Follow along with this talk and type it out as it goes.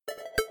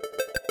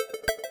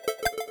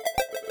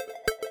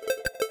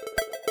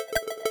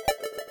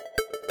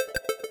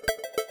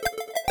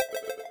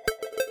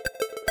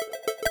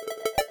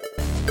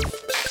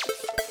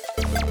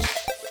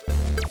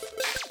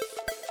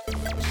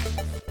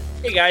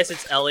Hey guys,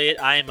 it's Elliot.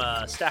 I'm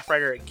a staff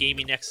writer at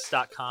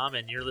GamingNexus.com,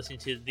 and you're listening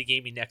to the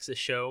Gaming Nexus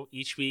show.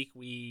 Each week,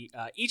 we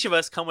each of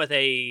us come with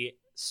a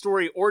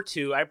story or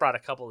two. I brought a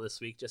couple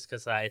this week just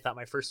because I thought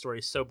my first story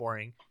is so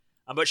boring.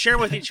 But share them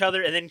with each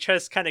other, and then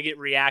just kind of get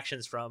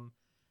reactions from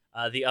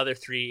the other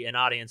three in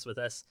audience with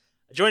us.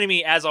 Joining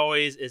me, as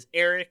always, is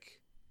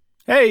Eric.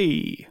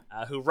 Hey!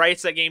 Who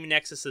writes at Gaming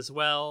Nexus as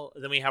well.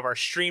 Then we have our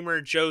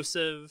streamer,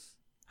 Joseph.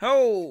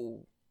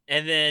 Ho!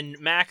 And then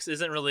Max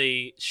isn't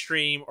really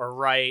stream or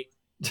write,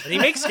 and he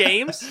makes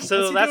games,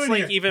 so that's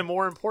like even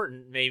more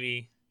important,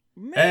 maybe.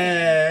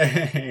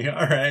 Hey,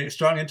 all right,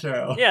 strong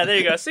intro. Yeah, there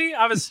you go. See,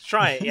 I was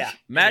trying. Yeah,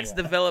 Max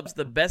develops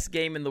the best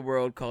game in the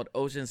world called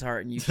Ocean's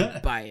Heart, and you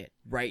should buy it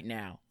right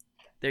now.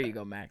 There you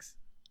go, Max.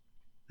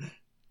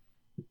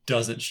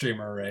 Doesn't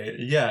stream or write.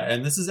 Yeah,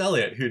 and this is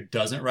Elliot, who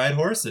doesn't ride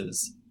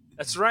horses.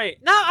 That's right.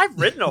 No, I've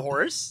ridden a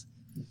horse.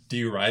 Do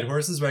you ride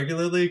horses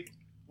regularly?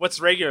 What's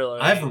regular?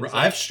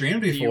 I've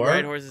streamed before. Do you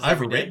ride horses I've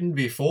every day? written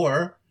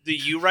before. Do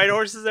you ride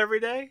horses every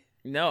day?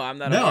 No, I'm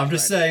not. No, I'm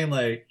just saying,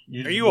 like,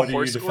 Are you a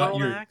horse girl,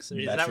 Max?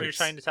 Is that what you're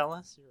trying to tell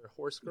us? You're a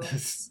horse girl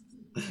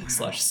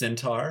slash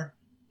centaur.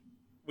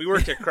 We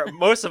worked at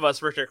most of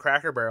us worked at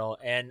Cracker Barrel,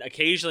 and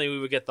occasionally we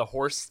would get the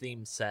horse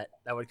theme set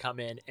that would come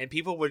in, and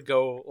people would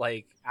go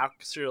like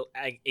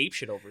ape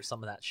shit over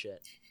some of that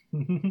shit.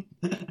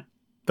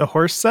 The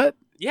horse set?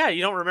 Yeah,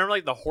 you don't remember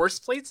like the horse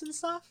plates and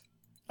stuff?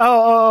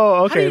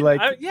 Oh, okay.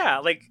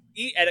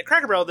 At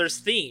Cracker Barrel, there's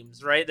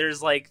themes, right?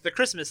 There's like the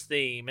Christmas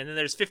theme, and then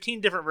there's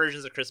 15 different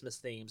versions of Christmas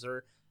themes,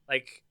 or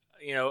like,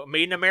 you know,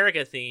 Made in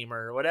America theme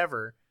or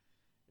whatever.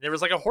 There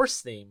was like a horse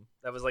theme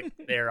that was like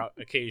there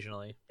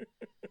occasionally.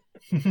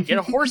 Get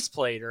a horse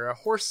plate or a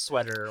horse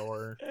sweater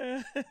or,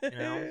 you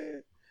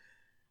know,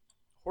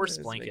 horse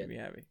blanket. Me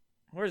happy.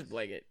 Horse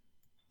blanket.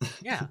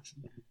 Yeah.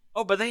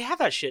 Oh, but they have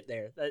that shit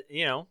there. That,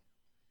 you know,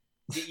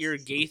 get your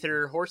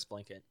Gaither horse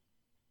blanket.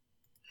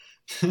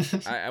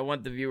 I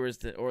want the viewers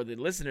to, or the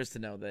listeners to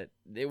know that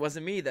it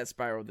wasn't me that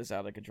spiraled this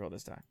out of control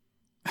this time.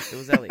 It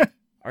was Elliot.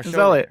 Our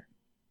show writer.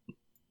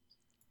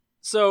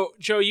 So,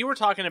 Joe, you were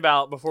talking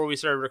about before we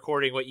started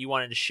recording what you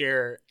wanted to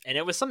share, and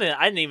it was something that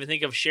I didn't even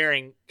think of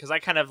sharing because I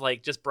kind of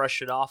like just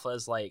brushed it off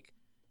as like,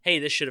 hey,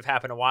 this should have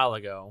happened a while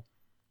ago.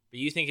 But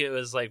you think it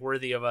was like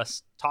worthy of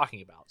us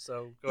talking about.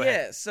 So, go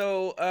ahead. Yeah,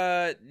 so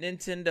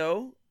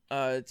Nintendo,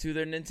 to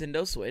their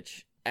Nintendo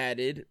Switch,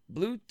 added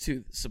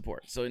Bluetooth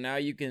support. So now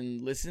you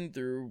can listen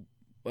through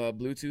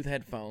Bluetooth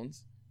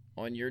headphones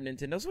on your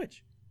Nintendo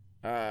Switch.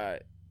 The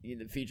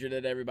feature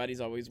that everybody's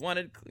always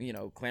wanted,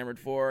 clamored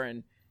for,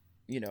 and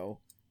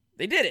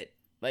they did it.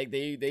 Like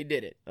they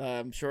did it.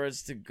 I'm sure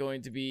it's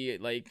going to be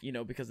like,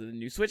 because of the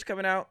new Switch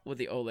coming out with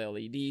the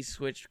OLED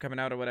Switch coming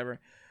out or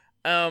whatever.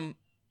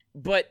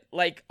 But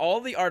like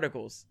all the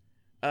articles,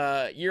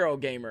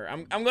 Eurogamer,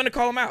 I'm going to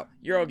call them out.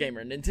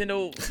 Eurogamer,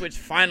 Nintendo Switch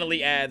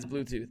finally adds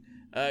Bluetooth.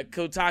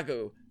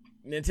 Kotaku,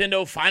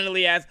 Nintendo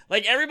finally adds,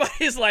 like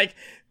everybody's like,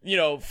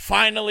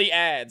 finally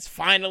adds,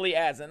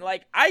 and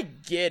like I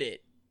get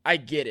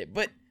it,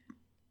 but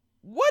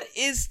what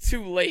is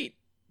too late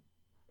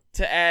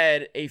to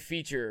add a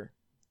feature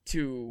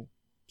to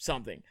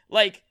something?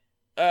 Like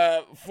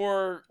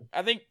for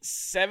I think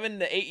 7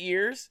 to 8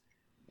 years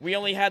we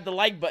only had the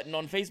like button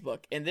on Facebook,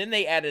 and then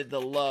they added the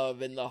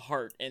love and the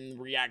heart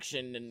and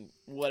reaction and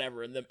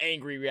whatever, and the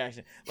angry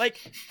reaction. Like,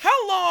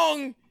 how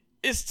long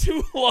is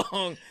too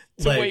long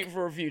to wait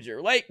for a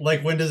feature? Like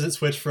when does it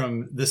switch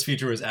from this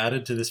feature was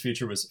added to this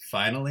feature was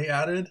finally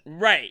added?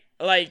 Right.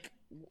 Like,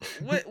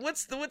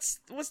 what's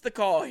the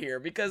call here?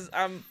 Because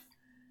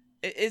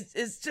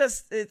it's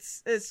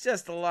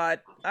just a lot.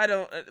 I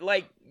don't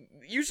like.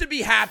 You should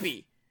be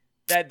happy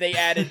that they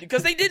added,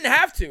 because they didn't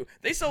have to.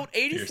 They sold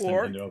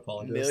 84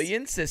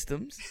 million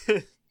systems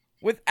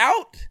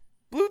without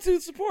Bluetooth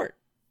support.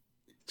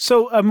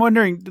 So I'm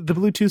wondering, the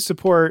Bluetooth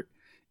support,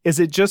 is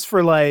it just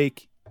for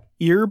like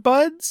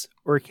earbuds,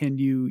 or can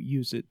you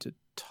use it to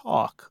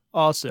talk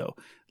also?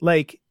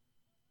 Like,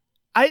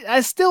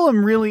 I still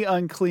am really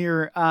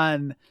unclear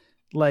on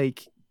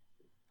like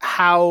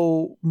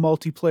how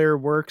multiplayer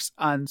works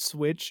on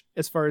Switch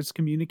as far as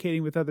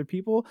communicating with other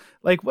people.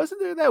 Like,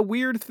 wasn't there that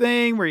weird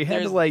thing where you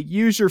had to like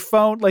use your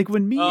phone? Like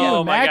when me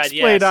and Max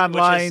played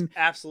online,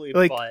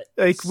 absolutely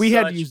like we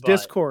had to use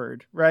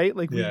Discord, right?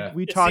 Like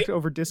we talked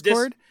over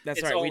Discord.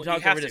 That's right. We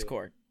talked over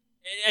Discord.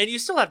 And you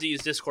still have to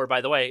use Discord,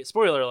 by the way.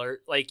 Spoiler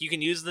alert. Like, you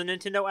can use the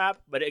Nintendo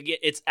app, but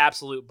it's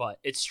absolute butt.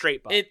 It's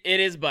straight butt. It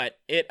is butt.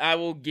 I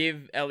will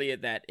give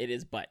Elliot that. It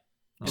is butt.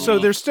 So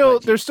there's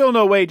still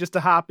no way just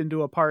to hop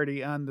into a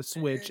party on the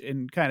Switch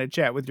and kind of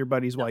chat with your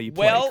buddies while you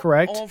play,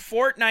 correct? On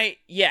Fortnite,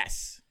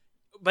 yes.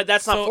 But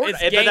that's not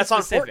Fortnite. But that's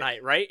on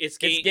Fortnite, right? It's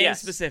game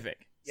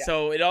specific. Yeah.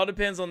 So it all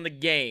depends on the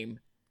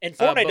game. And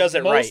Fortnite does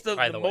it right,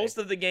 by the way. Most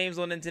of the games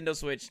on Nintendo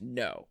Switch,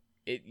 no.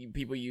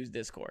 People use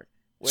Discord.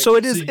 So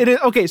it is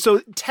okay. So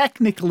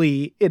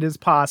technically it is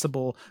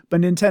possible,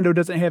 but Nintendo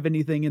doesn't have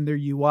anything in their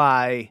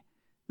UI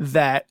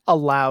that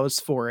allows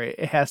for it.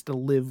 It has to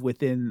live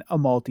within a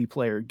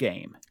multiplayer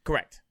game.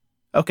 Correct.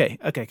 Okay.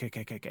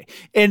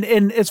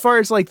 And as far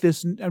as like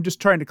this, I'm just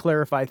trying to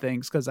clarify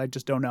things because I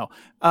just don't know.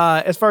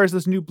 As far as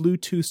this new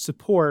Bluetooth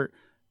support,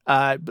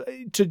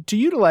 to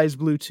utilize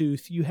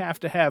Bluetooth, you have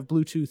to have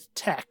Bluetooth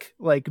tech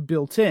like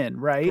built in,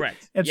 right?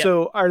 Correct. And Yep.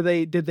 so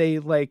did they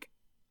like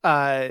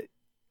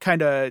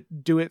kind of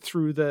do it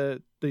through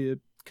the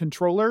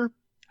controller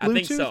Bluetooth? I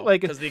think so,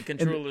 Like, because the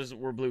controllers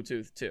were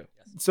Bluetooth too.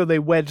 so they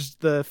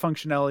wedged the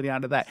functionality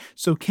onto that.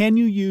 So can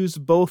you use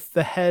both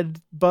the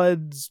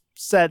headbuds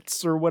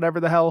sets or whatever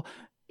the hell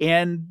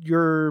and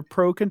your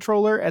Pro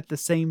controller at the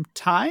same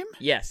time?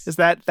 Yes.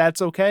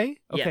 That's okay?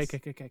 Okay, Yes.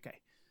 okay.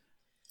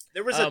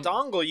 There was a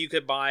dongle you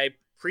could buy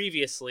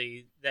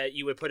previously that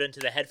you would put into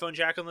the headphone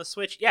jack on the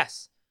Switch.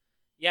 Yes.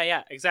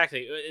 Yeah,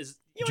 exactly.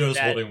 Joe's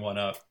holding one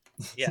up.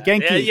 Yeah.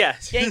 Genki. Yeah.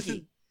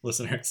 Genki.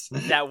 Listeners.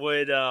 that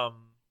would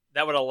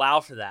allow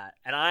for that.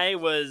 And I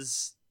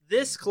was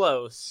this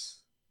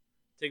close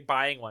to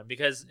buying one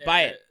because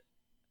Buy it.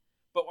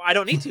 But I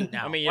don't need to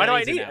now. I mean, you why do don't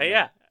I need need to it? now,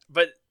 Yeah.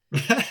 But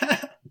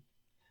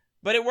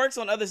But it works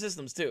on other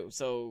systems too.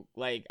 So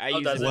like I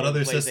use does it it? What on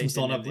other PlayStation systems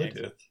don't and have the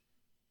Xbox.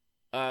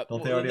 Bluetooth?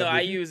 Don't they already have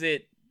I Bluetooth? use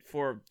it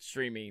for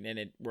streaming and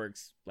it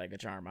works like a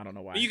charm. I don't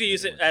know why. you could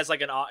use it works. as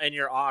like in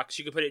your aux.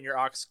 You could put it in your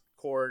aux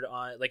cord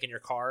on like in your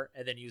car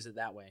and then use it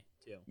that way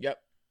too.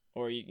 Yep.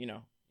 Or you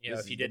know, You know,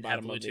 this if you is the didn't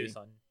have bottom of Bluetooth the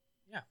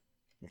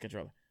on.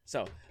 controller.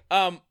 So,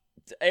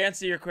 to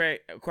answer your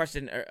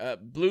question,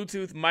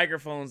 Bluetooth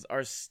microphones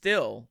are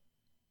still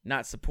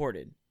not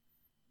supported.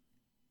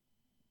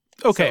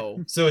 Okay.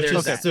 So it's there's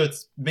just that. so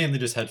it's mainly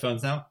just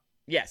headphones now.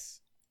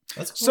 Yes.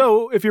 That's cool.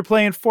 So if you're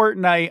playing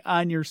Fortnite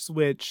on your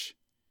Switch,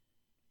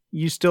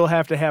 you still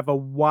have to have a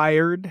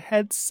wired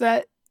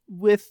headset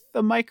with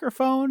a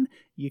microphone.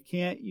 You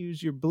can't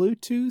use your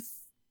Bluetooth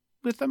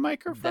with a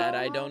microphone. That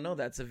I don't know.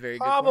 That's a very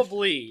good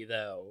Probably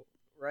though,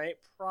 right?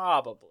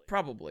 Probably. question.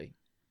 Probably.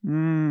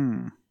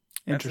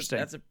 Interesting.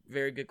 That's a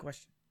very good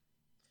question.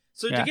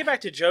 So Yeah. to get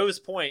back to Joe's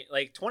point,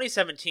 like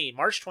 2017,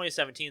 March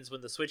 2017 is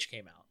when the Switch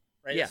came out,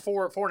 right? Yeah.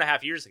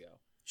 4.5 years ago,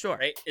 Sure.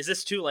 right? Is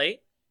this too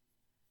late?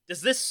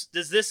 Does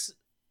this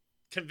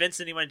convince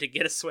anyone to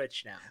get a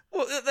Switch now?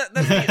 Well, that's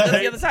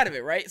the other side of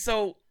it, right?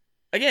 So,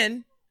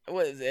 again,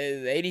 what is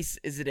it, 80?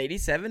 Is it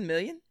 87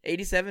 million?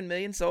 87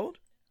 million sold?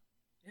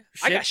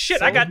 I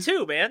got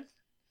two, man.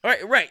 All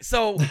right.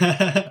 So,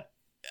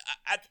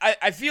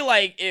 I feel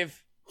like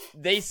if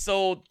they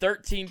sold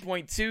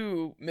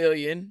 13.2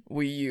 million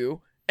Wii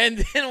U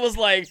and then was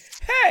like,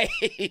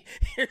 hey,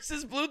 here's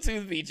this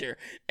Bluetooth feature,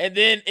 and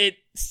then it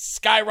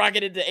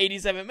skyrocketed to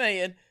 87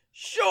 million,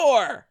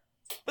 sure.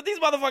 But these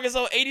motherfuckers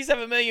sold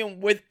 87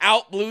 million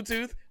without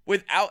Bluetooth,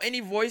 without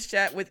any voice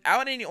chat,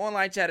 without any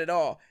online chat at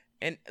all.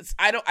 And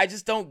I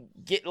just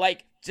don't get,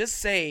 like, just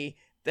say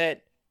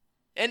that.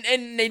 And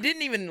they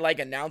didn't even like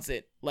announce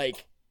it.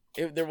 Like,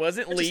 there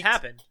wasn't It leaked. just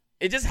happened.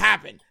 It just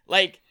happened.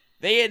 Like,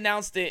 they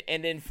announced it,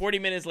 and then 40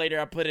 minutes later,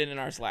 I put it in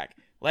our Slack.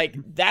 Like,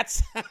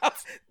 that's how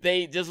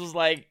they just was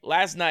like,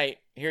 last night,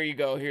 here you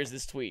go, here's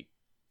this tweet.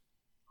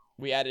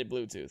 We added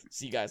Bluetooth.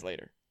 See you guys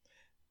later.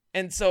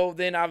 And so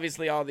then,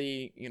 obviously, all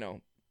the,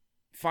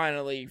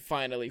 finally.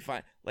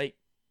 Like,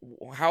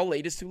 how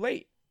late is too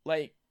late?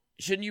 Like,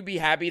 shouldn't you be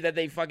happy that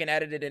they fucking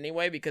added it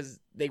anyway? Because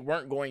they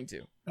weren't going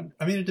to.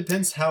 I mean, it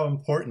depends how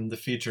important the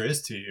feature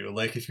is to you.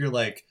 Like, if you're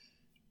like,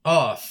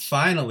 oh,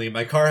 finally,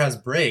 my car has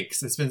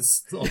brakes. It's been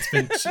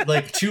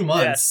like 2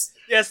 months.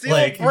 Yes, the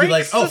Like, old you'd be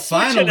like, brakes oh, to Switch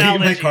finally, my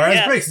analogy, car has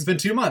yes. brakes. It's been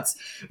 2 months.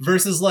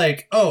 Versus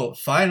like, oh,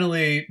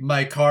 finally,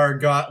 my car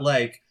got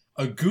like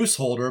a goose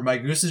holder. My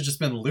goose has just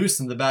been loose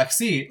in the back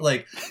seat.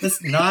 Like,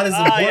 that's not as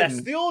important.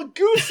 Yes, the old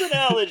goose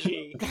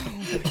analogy.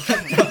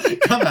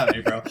 Come at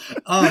me, bro.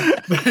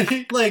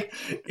 But like,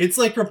 it's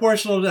like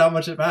proportional to how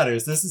much it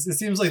matters. It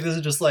seems like this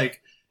is just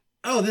like,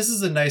 oh, this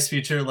is a nice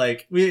feature.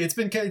 Like,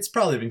 it's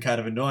probably been kind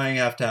of annoying.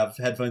 You have to have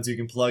headphones you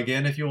can plug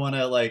in if you want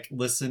to like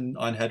listen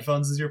on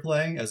headphones as you're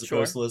playing, as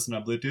opposed to listen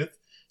on Bluetooth.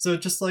 So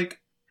it just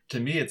like, to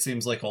me, it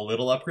seems like a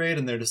little upgrade,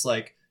 and they're just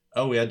like,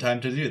 oh, we had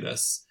time to do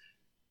this.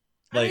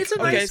 I mean, Like, it's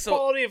a okay, nice so-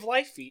 quality of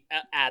life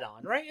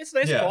add-on, right? It's a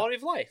nice Yeah. quality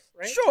of life,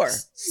 right? Sure.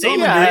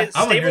 Stabilize,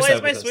 I'm on your side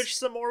stabilize my with this. Switch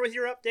some more with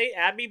your update.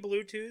 Add me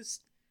Bluetooth.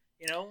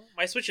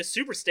 My Switch is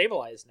super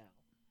stabilized now.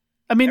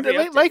 I mean,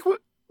 Every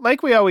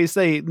like we always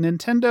say,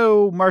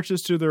 Nintendo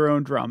marches to their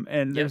own drum,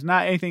 and Yep. there's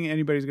not anything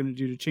anybody's going to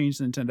do to change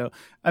Nintendo.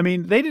 I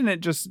mean, they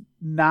didn't just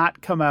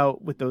not come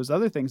out with those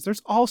other things.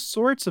 There's all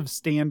sorts of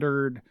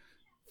standard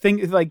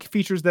things, like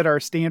features that are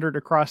standard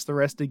across the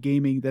rest of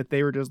gaming that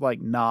they were just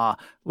like, nah.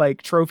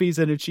 Like trophies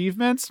and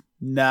achievements,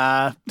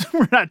 nah,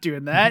 we're not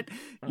doing that.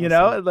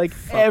 Like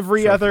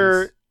every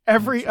other.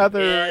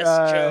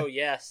 Yes, Joe.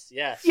 Yes.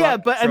 Yeah,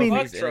 but I mean,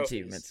 Trophies and trophies.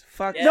 achievements.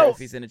 Fuck Yes.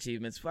 trophies and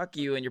achievements. Fuck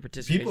you and your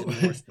participation people,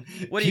 awards.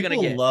 What are you gonna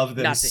people get? love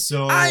them Nothing.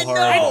 so I hard.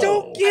 know! I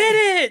don't get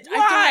it.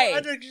 Why?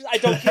 I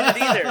don't get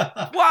it either.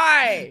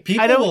 Why?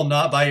 People don't- will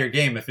not buy your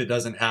game if it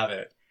doesn't have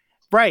it.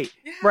 right.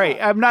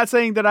 Yeah. I'm not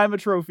saying that I'm a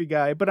trophy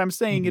guy, but I'm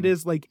saying it Mhm.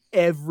 is like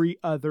every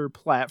other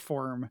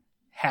platform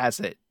has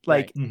it.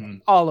 Like Right.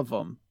 Mhm. all of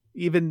them,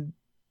 even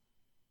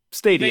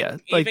Stadia.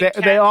 Like Even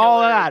they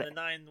all Cat got Killer it. and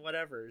the 9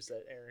 whatevers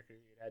that Eric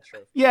had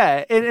trophy.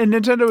 Yeah, and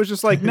Nintendo was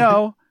just like,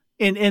 no,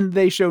 and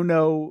they show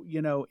no,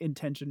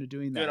 intention of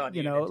doing Good that. on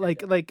you,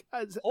 like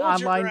Hold your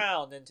online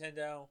ground,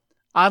 Nintendo.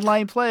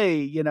 online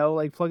play,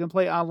 like plug and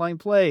play online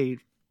play.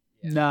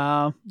 Yeah.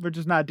 No, we're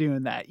just not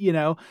doing that.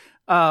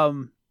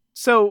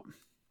 So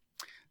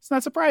it's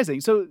not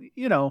surprising. So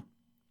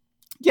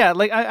yeah,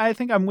 like I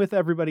think I'm with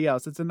everybody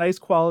else. It's a nice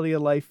quality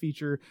of life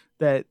feature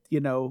that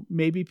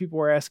maybe people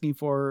were asking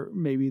for,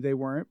 maybe they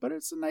weren't, but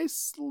it's a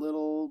nice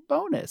little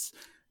bonus.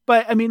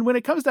 But I mean, when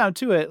it comes down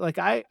to it, like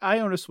I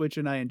own a Switch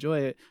and I enjoy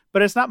it,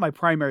 but it's not my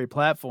primary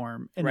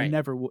platform, and Right.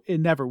 it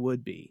never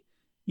would be,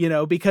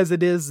 because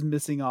it is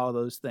missing all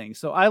those things.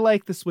 So I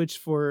like the Switch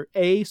for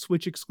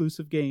Switch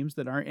exclusive games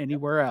that aren't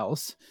anywhere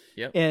else,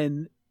 Yep.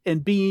 and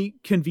B,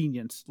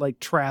 convenience,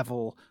 like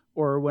travel,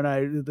 or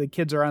when the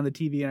kids are on the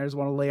TV and I just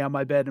want to lay on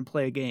my bed and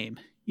play a game,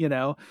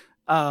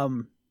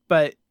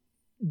 but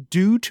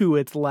due to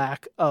its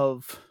lack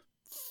of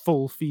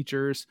full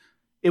features,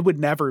 it would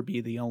never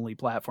be the only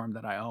platform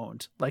that I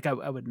owned. Like I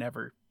would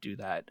never do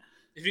that.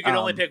 If you could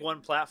only pick one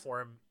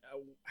platform,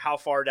 how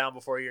far down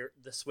before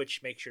the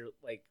Switch makes your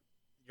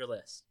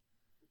list?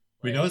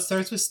 We know it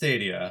starts with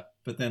Stadia,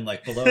 but then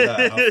like below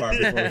that, how far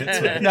before it hits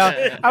Switch? No,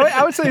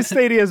 I would say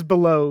Stadia is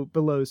below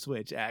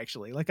Switch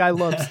actually. Like I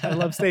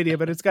love Stadia,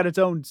 but it's got its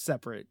own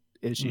separate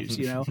issues,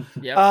 Yep.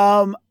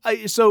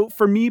 So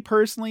for me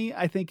personally,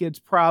 I think it's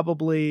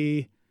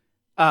probably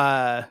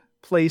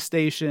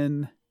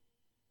PlayStation,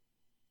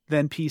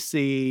 then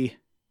PC,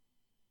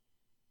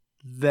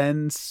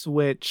 then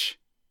Switch,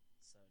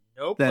 So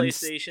no Then-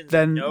 PlayStations,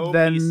 then- no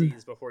then-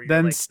 PCs before you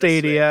then like the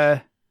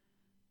Stadia,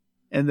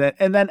 and then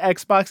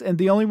Xbox. And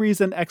the only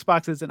reason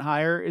Xbox isn't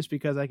higher is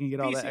because I can get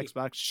all that PC.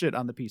 Xbox shit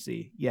on the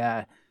PC.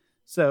 Yeah.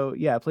 So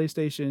yeah,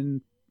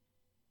 PlayStation,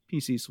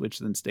 PC, Switch,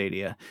 then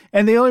Stadia.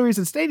 And the only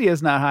reason Stadia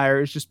is not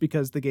higher is just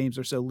because the games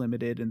are so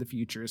limited and the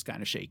future is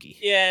kind of shaky.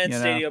 Switch. Yeah, and you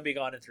know? Stadia will be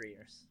gone in 3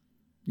 years.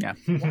 Yeah.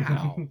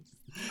 Wow.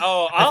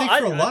 Oh, I think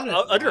for a lot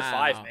of- under Wow.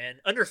 5, man,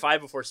 under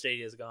 5 before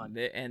Stadia is gone.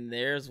 And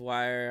there's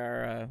why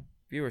our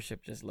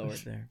viewership just lowered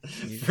there.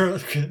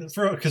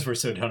 Because we're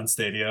so down in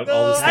Stadia. All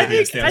No, the I Stadia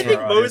think stands for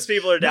our most audience.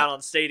 people are down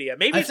on Stadia.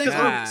 Maybe I it's think-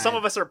 because some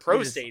of us are pro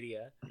We just-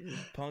 Stadia.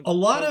 A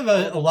lot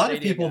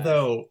of people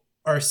though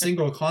are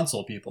single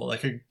console people.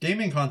 Like a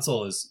gaming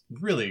console is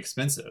really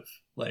expensive.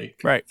 Like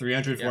Right.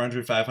 $300, Yeah.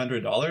 $400,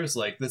 $500.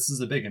 Like this is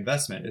a big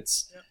investment.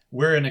 Yep.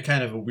 We're in a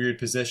kind of a weird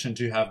position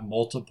to have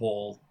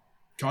multiple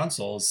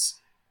consoles.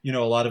 A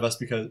lot of us,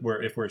 because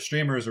if we're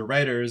streamers or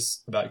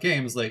writers about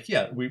games, like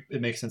it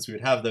makes sense we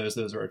would have those.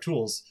 Those are our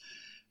tools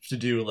to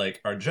do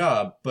like our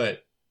job.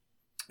 But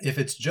if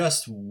it's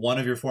just one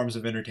of your forms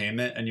of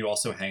entertainment and you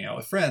also hang out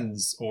with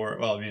friends, or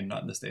well, I mean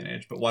not in this day and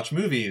age, but watch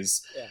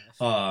movies,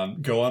 Yeah.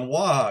 go on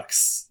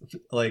walks,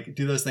 like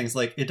do those things,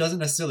 like it doesn't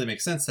necessarily make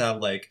sense to have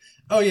like,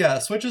 oh yeah,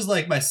 Switch is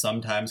like my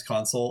sometimes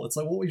console. It's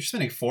like, well, you're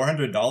spending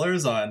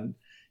 $400 on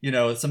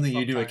something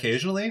you do Sometimes.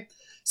 occasionally.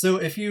 So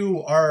if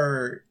you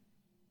are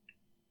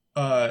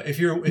if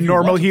you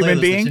Normal want to play human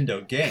those being?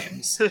 Nintendo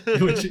games,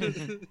 which,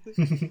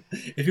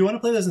 if you want to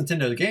play those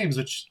Nintendo games,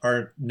 which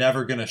are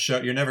never going to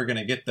show, you're never going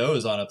to get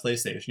those on a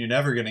PlayStation. You're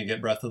never going to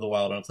get Breath of the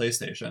Wild on a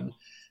PlayStation.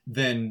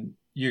 Then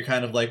you're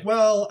kind of like,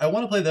 well, I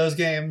want to play those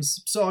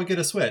games, so I'll get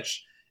a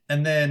Switch.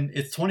 And then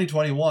it's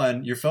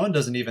 2021. Your phone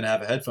doesn't even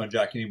have a headphone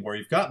jack anymore.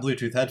 You've got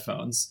Bluetooth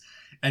headphones,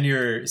 and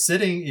you're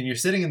sitting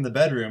in the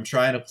bedroom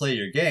trying to play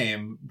your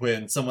game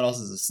when someone else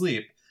is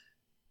asleep.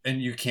 And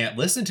you can't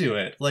listen to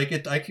it.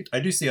 Like I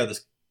do see how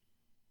this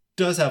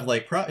does have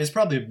like it's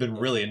probably been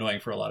really annoying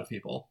for a lot of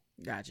people.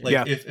 Gotcha. Like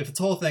Yeah. if its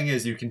whole thing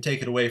is you can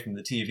take it away from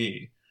the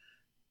TV,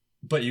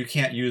 but you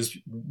can't use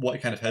what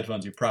kind of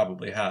headphones you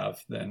probably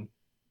have, then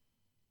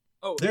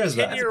Oh, There's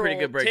that. That's a pretty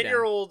good breakdown.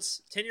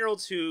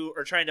 10-year-olds who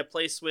are trying to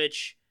play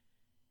Switch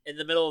in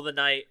the middle of the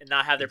night and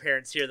not have their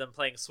parents hear them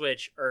playing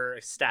Switch are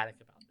ecstatic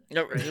about it.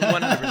 No,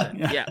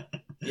 100%. Yeah.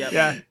 Yep.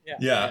 Yeah.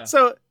 yeah.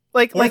 So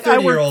like Or I work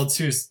 30-year-olds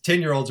whose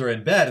 10-year-olds are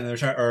in bed and they're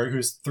trying, or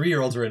whose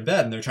 3-year-olds are in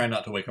bed and they're trying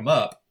not to wake them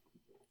up.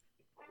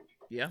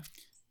 Yeah.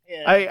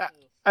 Yeah.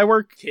 I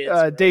work Kids,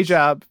 day right?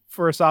 job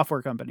for a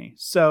software company.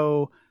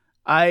 So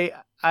I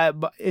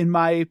in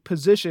my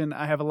position,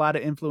 I have a lot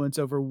of influence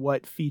over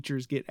what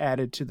features get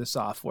added to the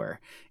software.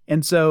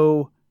 And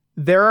so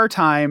there are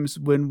times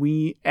when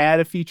we add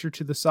a feature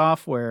to the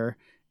software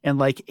and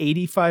like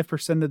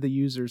 85% of the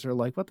users are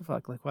like, what the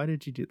fuck? Like, why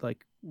did you do,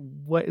 like,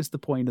 what is the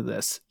point of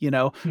this?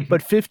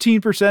 But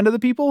 15% of the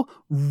people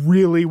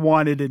really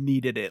wanted and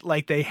needed it.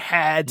 Like they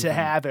had to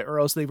have it or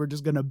else they were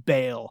just going to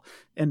bail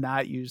and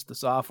not use the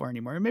software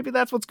anymore. And maybe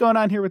that's what's going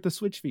on here with the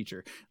Switch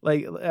feature.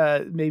 Like,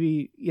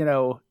 maybe,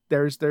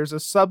 there's a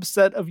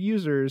subset of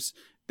users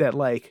that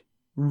like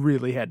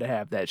really had to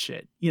have that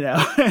shit,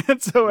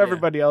 and so Yeah.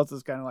 everybody else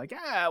is kind of like,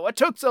 what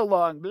took so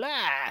long?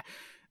 Blah.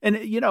 And,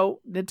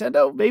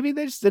 Nintendo, maybe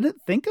they just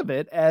didn't think of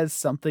it as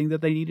something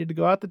that they needed to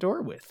go out the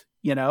door with,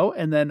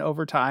 and then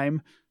over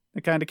time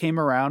it kind of came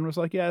around and was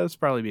like, yeah, that's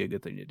probably be a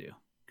good thing to do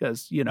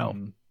because,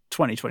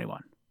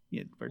 2021.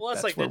 Well,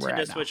 that's like where we're Nintendo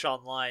at now. Switch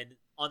Online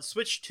on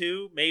Switch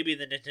 2, maybe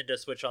the Nintendo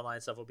Switch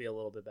Online stuff will be a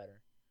little bit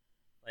better.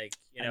 Like,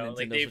 you know, Nintendo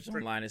like they Switch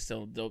Online is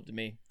still dope to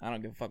me. I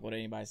don't give a fuck what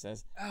anybody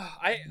says.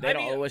 I They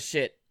don't mean, owe us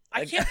shit.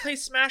 I can't play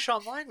Smash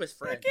Online with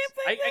friends.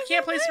 I Smash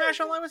can't play Online. Smash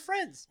Online with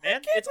friends,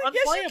 man. It's Yes,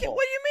 you can. unplayable.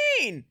 What do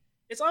you mean?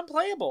 It's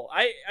unplayable.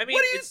 I mean,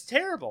 it's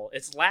terrible.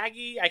 It's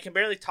laggy. I can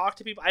barely talk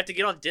to people. I have to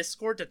get on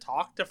Discord to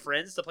talk to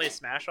friends to play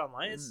Smash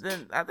Online.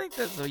 Then I think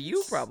that's a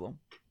you problem.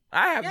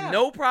 I have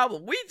no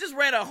problem. We just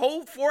ran a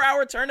whole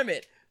 4-hour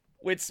tournament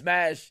with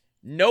Smash.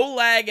 No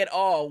lag at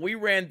all. We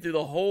ran through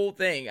the whole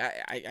thing.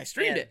 I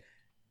streamed it.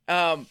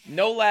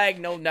 No lag,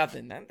 no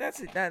nothing. That's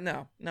it.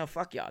 No,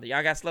 fuck y'all.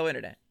 Y'all got slow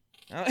internet.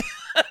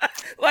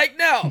 Like,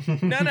 no.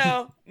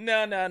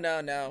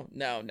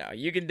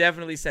 You can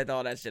definitely set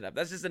all that shit up.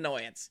 That's just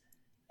annoyance.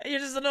 You're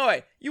just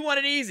annoyed. You want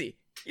it easy.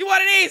 Yeah,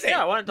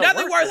 I want it to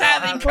Nothing work worth without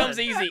having having comes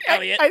it. easy,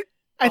 Elliot.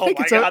 I think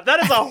oh my it's god,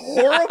 that is a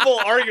horrible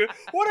argument.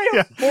 What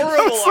a horrible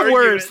that was the argument.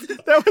 worst.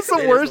 That was the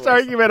It is worst the worst.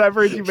 argument I've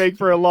heard you make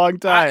for a long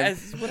time.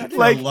 This is what I do.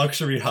 Like- a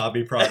luxury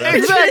hobby product.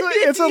 Exactly,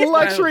 it's a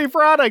luxury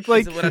product.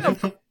 Like, This is what I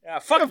do. Yeah,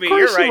 fuck Of me. course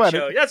You're you right, want it.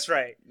 Joe. That's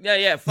right.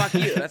 Yeah, fuck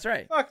you. That's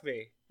right. Fuck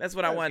me. That's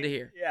what I wanted to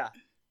hear. Yeah.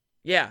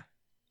 Yeah.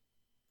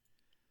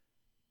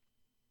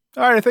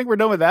 all right, I think we're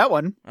done with that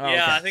one. Oh,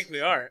 Yeah, okay. I think we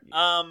are.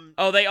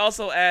 Oh, they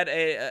also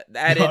added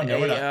Oh, no,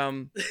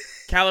 we're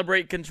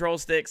calibrate control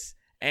sticks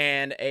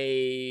and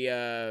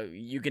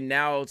you can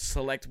now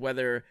select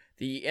whether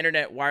the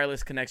internet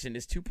wireless connection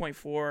is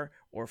 2.4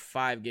 or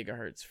 5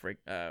 gigahertz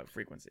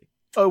frequency.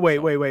 Oh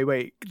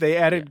wait! They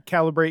added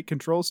calibrate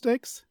control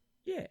sticks.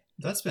 Yeah.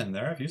 That's been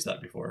there. I've used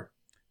that before.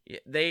 Yeah,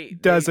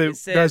 Does it-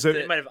 says does it- that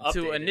They might have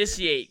to updated it.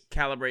 initiate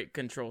calibrate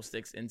control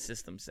sticks in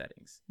system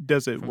settings.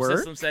 Does it From work?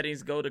 system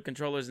settings, go to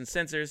controllers and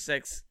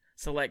sensors,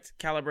 select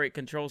calibrate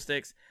control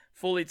sticks,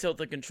 fully tilt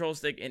the control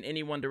stick in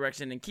any one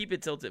direction and keep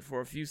it tilted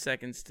for a few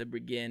seconds to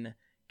begin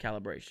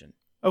calibration.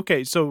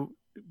 Okay, so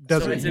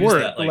does So it it's Used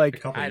work? that, a Like,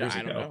 couple I years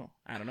don't ago. know.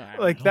 I don't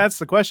know. that's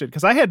the question,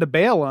 because I had to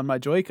bail on my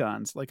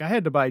Joy-Cons. Like, I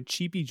had to buy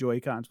cheapy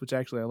Joy-Cons, which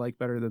actually I like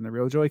better than the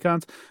real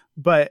Joy-Cons.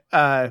 But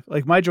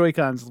like, my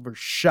Joy-Cons were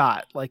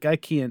shot. Like, I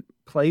can't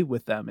play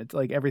with them. It's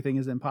like everything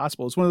is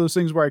impossible. It's one of those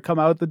things where I come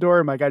out the door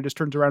and my guy just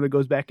turns around and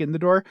goes back in the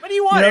door. What do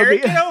you want, You know,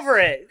 Eric? the- Get over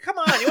it. Come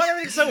on. You want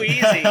everything so easy.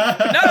 Nothing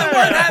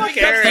worth having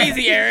Eric. comes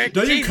easy, Eric.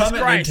 Don't you Jesus come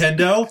Christ. at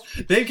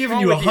Nintendo? They've given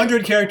Wrong you with you?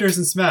 100 characters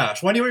in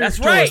Smash. Why do you want your That's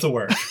controllers right. to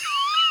work?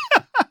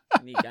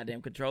 You need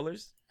goddamn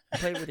controllers.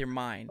 Play with your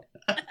mind.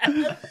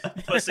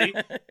 Pussy.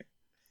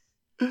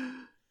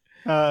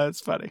 It's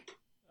funny.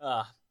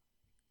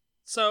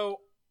 So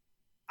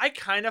I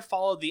kind of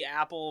followed the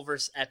Apple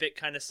versus Epic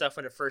kind of stuff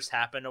when it first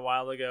happened a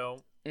while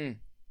ago.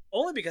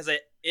 Only because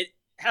it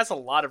has a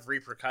lot of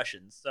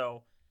repercussions.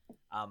 So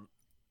I'll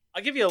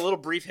give you a little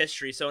brief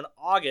history. So in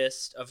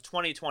August of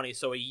 2020,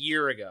 so a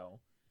year ago,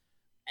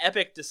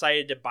 Epic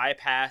decided to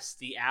bypass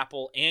the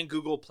Apple and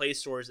Google Play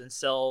stores and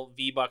sell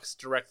V-Bucks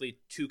directly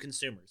to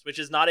consumers, which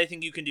is not a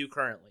thing you can do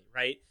currently,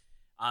 right?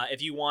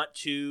 If you want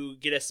to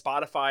get a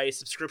Spotify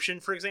subscription,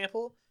 for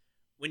example,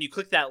 when you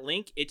click that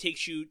link, it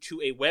takes you to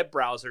a web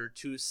browser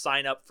to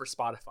sign up for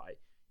Spotify.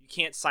 You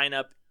can't sign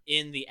up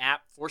in the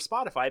app for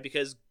Spotify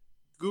because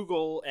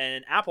Google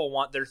and Apple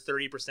want their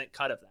 30%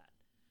 cut of that.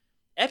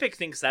 Epic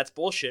thinks that's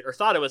bullshit, or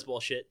thought it was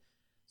bullshit,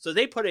 so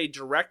they put a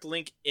direct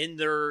link in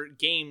their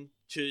game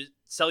to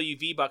sell you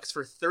V-Bucks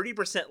for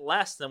 30%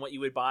 less than what you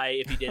would buy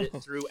if you did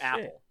it through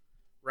Apple,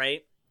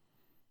 right?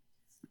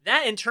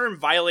 That in turn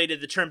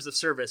violated the terms of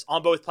service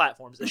on both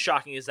platforms, as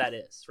shocking as that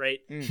is, right?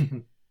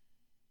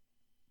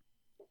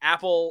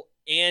 Apple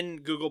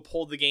and Google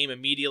pulled the game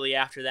immediately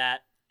after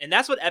that, and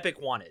that's what Epic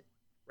wanted,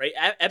 right?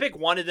 Epic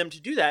wanted them to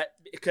do that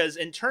because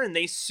in turn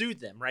they sued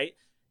them, right?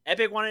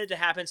 Epic wanted it to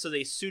happen, so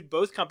they sued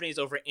both companies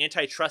over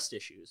antitrust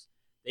issues.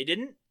 They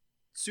didn't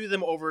sue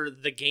them over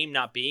the game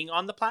not being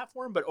on the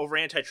platform, but over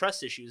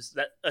antitrust issues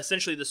that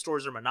essentially the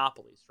stores are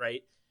monopolies,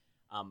 right?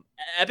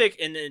 Epic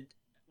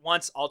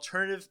wants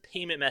alternative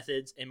payment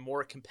methods and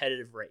more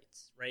competitive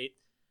rates, right?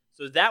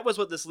 So that was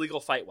what this legal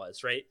fight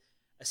was, right?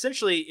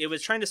 Essentially, it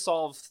was trying to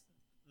solve,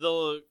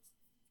 the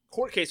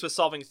court case was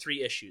solving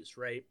three issues,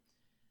 right?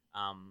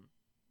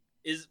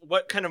 Is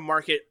what kind of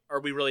market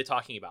are we really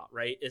talking about,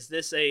 right? Is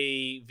this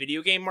a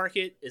video game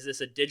market? Is this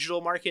a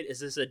digital market? Is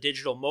this a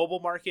digital mobile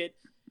market?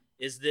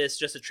 Is this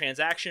just a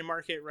transaction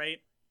market, right?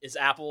 Is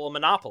Apple a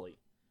monopoly,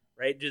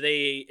 right?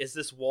 Is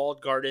this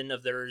walled garden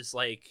of theirs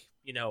like,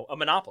 a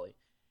monopoly?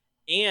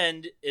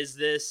 And is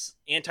this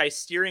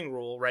anti-steering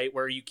rule, right,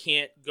 where you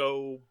can't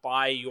go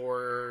buy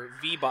your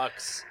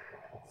V-Bucks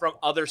from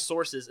other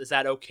sources? Is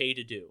that okay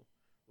to do,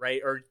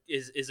 right? Or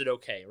is it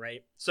okay,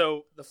 right?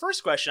 So the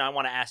first question I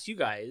want to ask you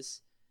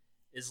guys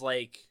is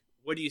like,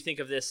 what do you think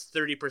of this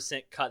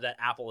 30% cut that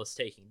Apple is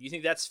taking? Do you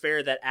think that's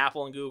fair that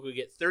Apple and Google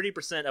get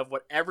 30% of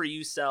whatever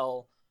you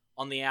sell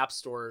on the App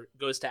Store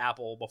goes to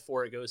Apple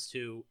before it goes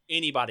to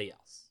anybody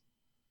else?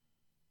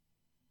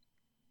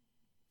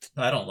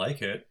 I don't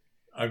like it.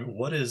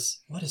 What does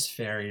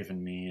fair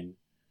even mean?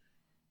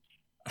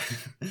 I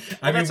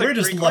mean, that's a we're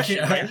just great lucky.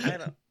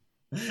 question,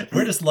 right?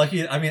 We're just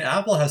lucky. I mean,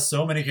 Apple has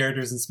so many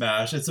characters in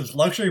Smash. It's a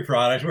luxury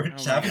product. We're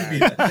just happy to be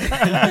there.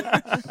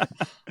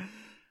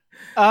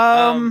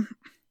 I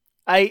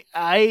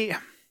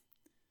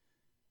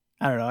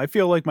don't know. I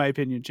feel like my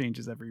opinion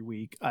changes every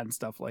week on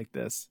stuff like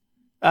this.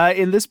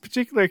 In this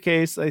particular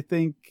case, I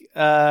think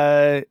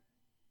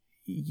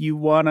you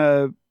want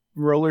to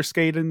roller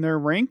skate in their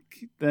rink,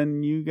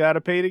 then you got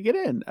to pay to get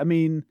in. I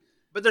mean,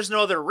 but there's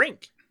no other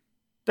rink.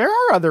 There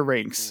are other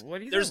rinks.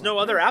 There's no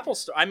other Apple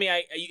store. I mean,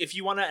 if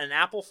you want an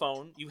Apple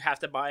phone, you have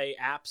to buy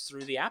apps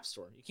through the App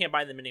Store. You can't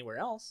buy them anywhere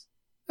else.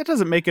 That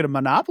doesn't make it a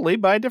monopoly.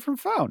 Buy a different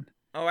phone.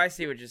 Oh, I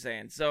see what you're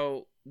saying.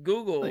 So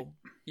Google,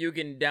 you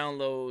can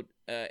download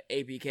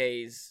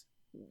APKs.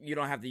 You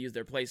don't have to use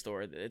their Play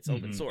Store. It's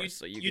open source,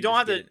 so you don't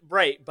have to.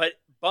 Right, but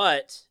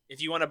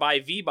if you want to buy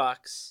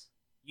V-Bucks,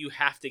 you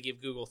have to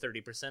give Google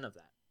 30% of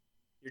that.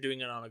 You're doing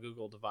it on a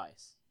Google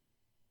device.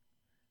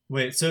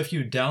 Wait, so if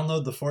you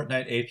download the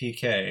Fortnite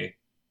APK,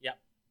 yep,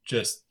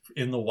 just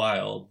in the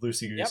wild,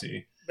 loosey-goosey.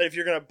 Yep. But if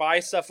you're going to buy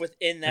stuff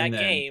within that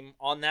game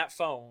on that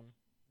phone,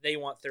 they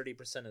want 30%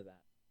 of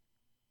that.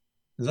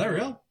 Is that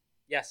real?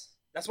 Yes.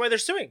 That's why they're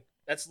suing.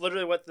 That's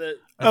literally what the...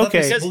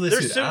 Okay.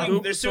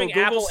 They're suing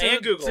Apple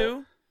and Google.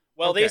 Too?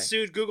 Well, they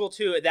sued Google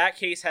too. That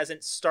case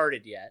hasn't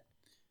started yet.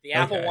 The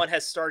Apple one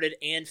has started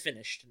and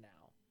finished now.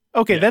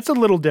 Okay, that's a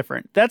little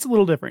different.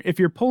 If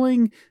you're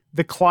pulling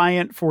the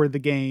client for the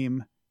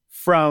game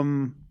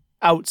from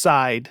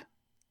outside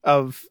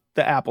of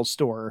the Apple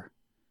Store,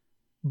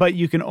 but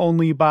you can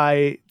only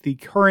buy the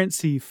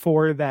currency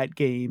for that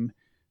game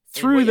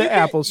through the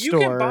Apple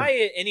Store. You can buy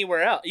it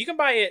anywhere else. You can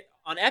buy it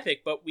on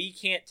Epic, but we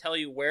can't tell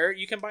you where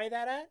you can buy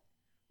that at.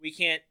 We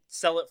can't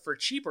sell it for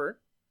cheaper,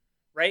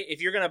 right?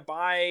 If you're going to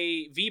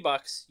buy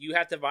V-Bucks, you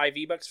have to buy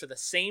V-Bucks for the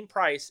same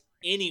price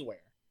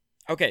anywhere.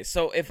 Okay,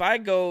 so if I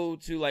go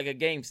to like a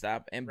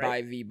GameStop and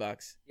buy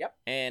V-Bucks, yep,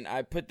 and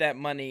I put that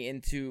money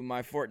into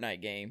my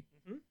Fortnite game,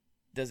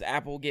 does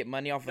Apple get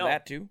money off of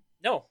that too?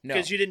 No,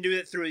 because you didn't do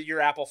it through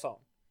your Apple phone.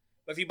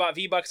 But if you bought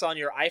V-Bucks on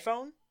your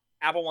iPhone,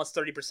 Apple wants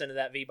 30% of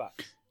that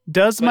V-Bucks.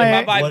 If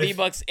I buy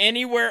V-Bucks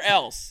anywhere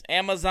else,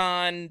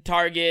 Amazon,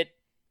 Target,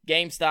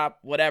 GameStop,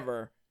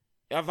 whatever,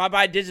 if I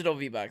buy digital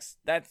V-Bucks,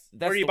 that's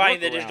where are you buying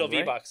the digital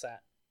V-Bucks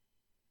at?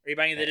 Are you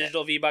buying the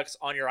digital V-Bucks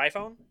on your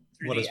iPhone?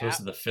 What, as opposed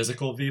to the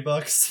physical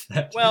V-Bucks?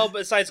 Well,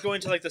 besides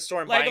going to like the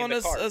store and like buying on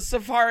the card. a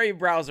Safari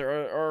browser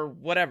or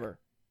whatever.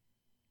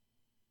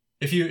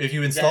 If you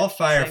install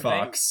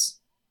Firefox,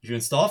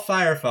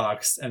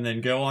 and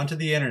then go onto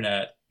the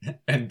internet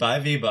and buy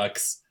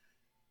V-Bucks,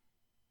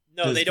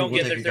 no, they don't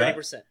get their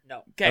 30%.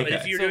 No. Okay. But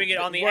if you're doing it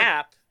on the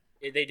app,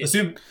 they do.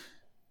 Assume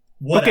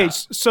what app?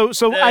 So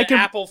the I can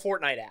Apple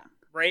Fortnite app,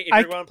 right? If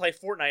you're going to play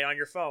Fortnite on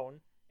your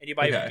phone and you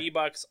buy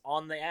V-Bucks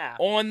on the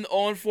app. On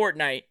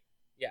Fortnite.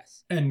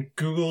 Yes. And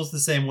Google's the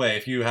same way.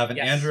 If you have an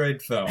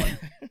Android phone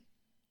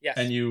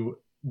and you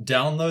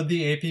download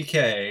the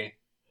APK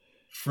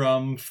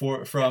from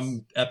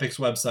Epic's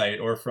website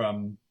or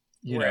from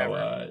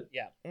NDA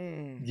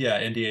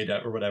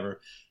or whatever,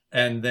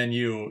 and then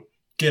you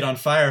get on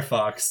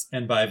Firefox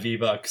and buy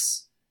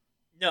V-Bucks.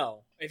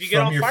 No, if you get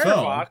on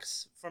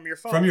Firefox from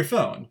your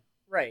phone,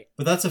 right?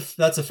 But that's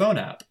a phone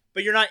app.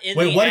 But you're not in.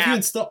 Wait, the what app. if you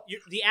install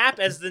the app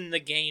as in the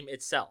game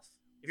itself?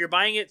 If you're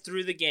buying it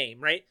through the game,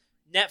 right?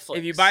 Netflix.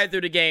 If you buy it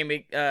through the game,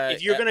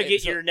 if you're gonna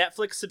get your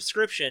Netflix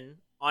subscription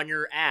on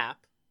your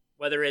app,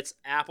 whether it's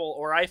Apple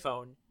or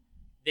iPhone,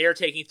 they're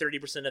taking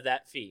 30% of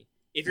that fee.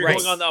 If you're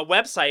going on the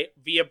website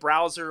via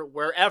browser,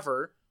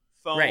 wherever,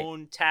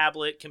 phone,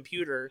 tablet,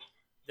 computer,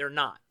 they're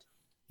not.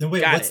 Then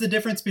wait, what's the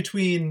difference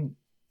between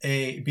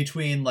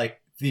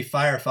like the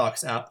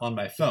Firefox app on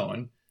my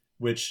phone,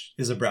 which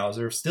is a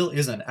browser, still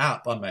is an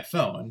app on my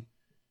phone?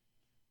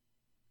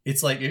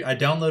 It's like I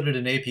downloaded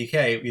an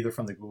APK either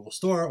from the Google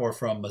Store or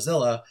from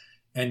Mozilla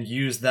and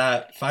used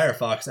that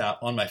Firefox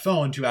app on my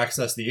phone to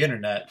access the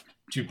internet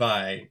to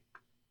buy.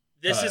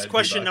 This is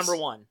question number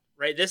one,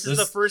 right? This is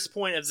the first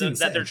point of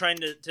that they're trying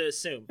to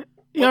assume.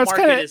 What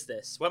market is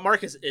this? What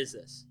market is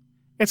this?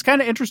 It's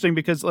kind of interesting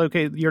because,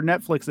 okay, your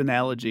Netflix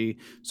analogy.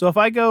 So if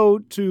I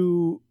go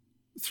through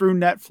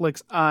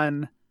Netflix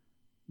on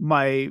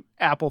my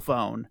Apple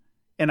phone,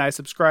 and I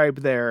subscribe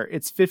there,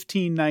 it's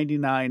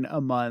 $15.99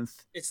 a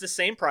month. It's the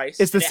same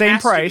price. It's the same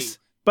price,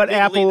 but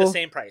Apple the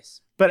same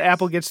price. But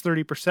Apple gets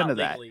 30% of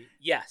that.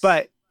 Yes.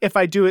 But if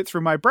I do it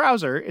through my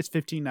browser, it's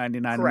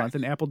 $15.99 a month,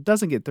 and Apple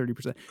doesn't get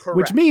 30%. Correct.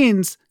 Which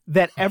means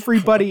that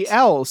everybody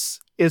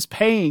else is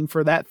paying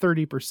for that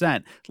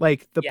 30%.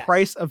 Like the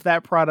price of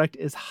that product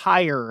is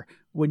higher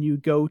when you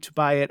go to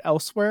buy it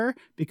elsewhere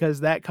because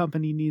that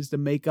company needs to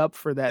make up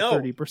for that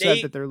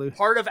 30% that they're losing.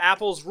 Part of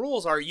Apple's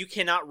rules are you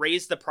cannot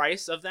raise the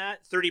price of that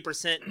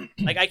 30%.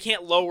 Like I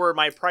can't lower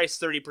my price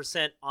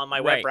 30% on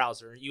my web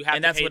browser. You have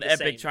and to that's pay what the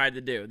Epic same. tried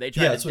to do. They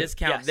tried to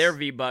discount their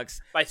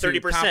V-Bucks by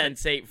 30% to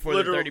compensate for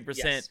the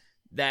 30%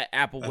 that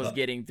Apple was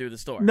getting through the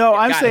store. No,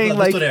 I'm saying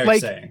like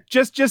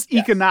just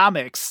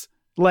economics.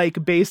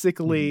 Like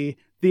basically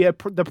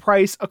the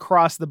price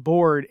across the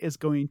board is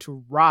going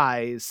to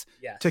rise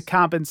Yes. to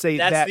compensate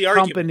That's that the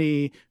argument.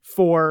 company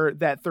for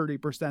that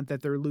 30%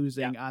 that they're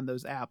losing on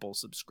those Apple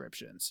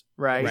subscriptions,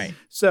 right? Right.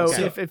 So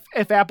Okay.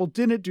 if Apple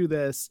didn't do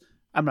this,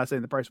 I'm not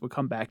saying the price would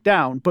come back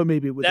down, but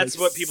maybe it would. That's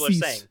what people are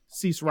saying.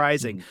 Cease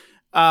rising.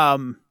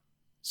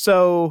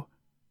 So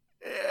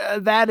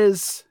that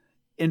is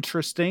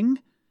interesting.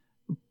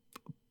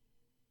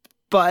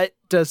 But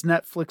does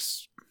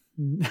Netflix?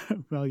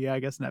 Well, yeah, I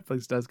guess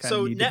Netflix does kind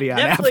of need to be on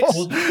Netflix.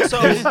 Apple. Well,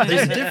 So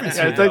there's a difference.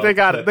 Yeah, here, it's like they though,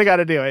 got but it. They got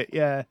to do it.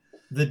 Yeah.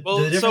 The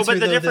difference so, but here,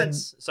 the though,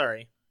 difference.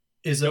 Sorry.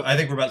 is I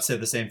think we're about to say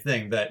the same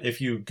thing, that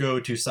if you go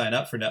to sign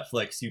up for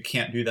Netflix, you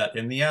can't do that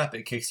in the app.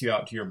 It kicks you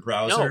out to your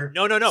browser.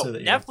 No. so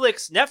that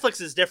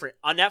Netflix is different.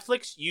 On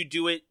Netflix, you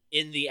do it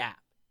in the app.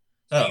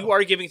 So Oh. you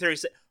are giving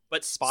 30.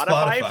 But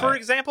Spotify, for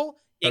example,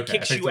 it Okay, I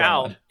kicks picked you the wrong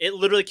out. one. It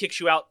literally kicks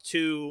you out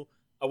to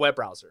a web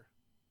browser.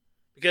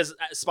 Because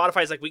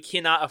Spotify is like, we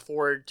cannot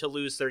afford to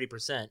lose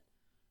 30%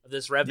 of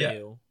this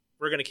revenue.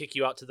 We're going to kick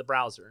you out to the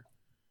browser.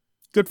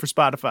 Good for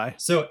Spotify.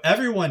 So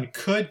everyone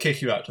could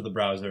kick you out to the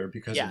browser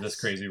because of this Yes.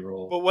 crazy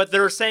rule. But what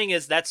they're saying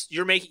is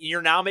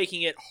you're now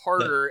making it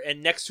harder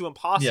and next to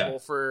impossible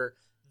for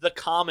the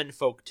common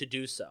folk to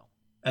do so.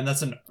 And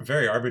that's a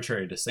very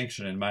arbitrary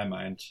distinction in my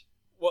mind.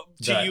 Well,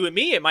 to you and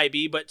me, it might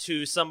be, but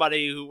to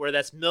somebody where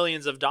that's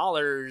millions of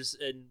dollars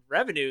in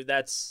revenue,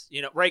 that's,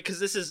 right? Because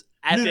this is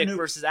Epic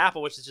versus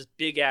Apple, which is just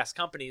big ass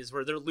companies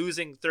where they're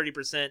losing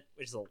 30%,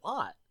 which is a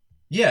lot.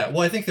 Yeah,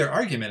 well, I think their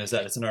argument is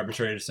that it's an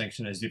arbitrary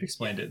distinction, as you've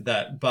explained it,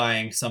 that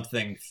buying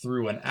something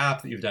through an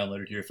app that you've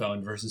downloaded to your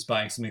phone versus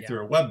buying something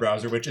through a web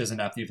browser, which is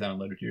an app that you've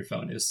downloaded to your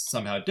phone, is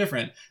somehow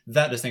different.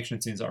 That distinction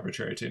seems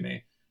arbitrary to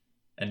me.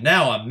 And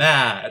now I'm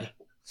mad.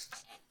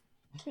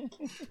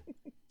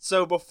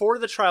 So before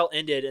the trial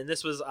ended, and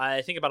this was,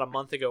 I think, about a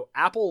month ago,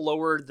 Apple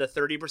lowered the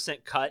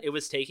 30% cut it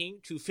was taking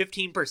to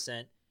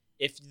 15%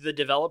 if the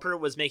developer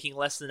was making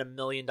less than $1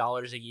 million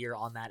a year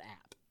on that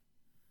app.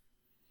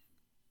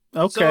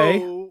 Okay.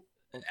 So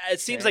it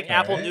seems like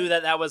Apple knew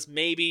that was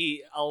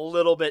maybe a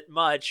little bit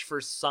much for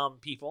some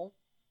people.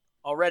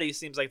 Already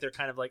seems like they're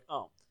kind of like,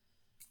 oh.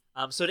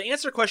 So to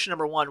answer question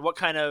number one, what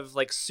kind of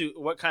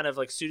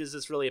suit is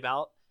this really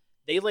about?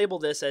 They label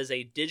this as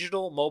a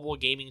digital mobile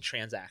gaming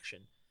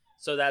transaction.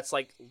 So that's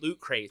like loot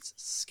crates,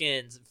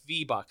 skins,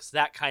 V-Bucks,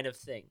 that kind of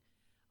thing.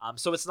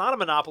 So it's not a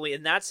monopoly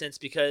in that sense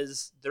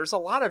because there's a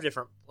lot of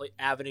different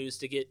avenues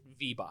to get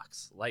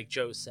V-Bucks, like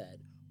Joe said,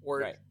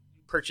 or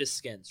purchase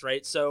skins,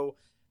 right? So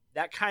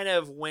that kind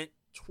of went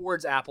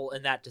towards Apple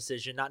in that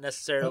decision, not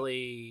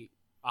necessarily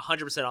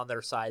 100% on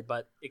their side,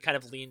 but it kind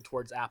of leaned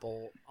towards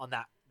Apple on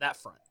that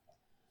front.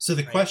 So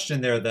the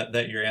question there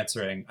that you're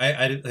answering,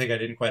 I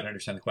didn't quite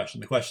understand the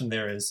question. The question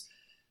there is,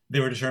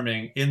 they were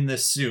determining in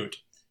this suit,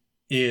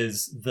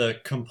 is the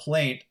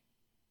complaint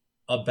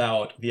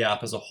about the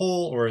app as a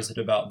whole, or is it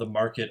about the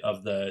market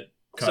of the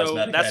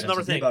cosmetic that's items another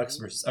and thing. V-Bucks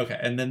versus, okay,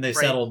 and then they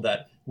settled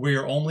that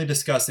we're only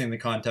discussing the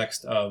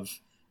context of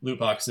loot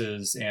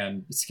boxes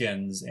and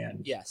skins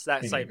and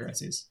that in-game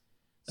currencies.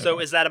 So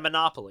is that a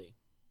monopoly?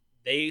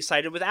 They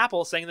sided with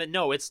Apple, saying that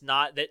no, it's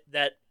not,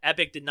 that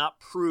Epic did not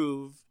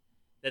prove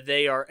that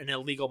they are an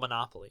illegal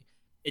monopoly.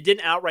 It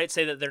didn't outright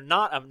say that they're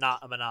not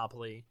a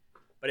monopoly,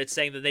 but it's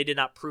saying that they did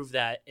not prove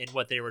that in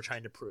what they were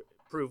trying to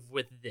prove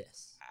with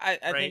this. I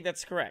think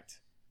that's correct.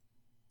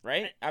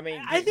 Right? I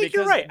mean, I think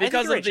you're right.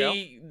 Because you're of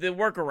the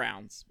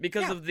workarounds.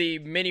 Because of the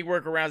many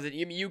workarounds that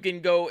you can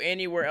go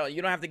anywhere else.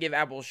 You don't have to give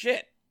Apple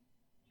shit.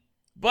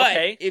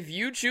 But if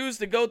you choose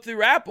to go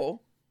through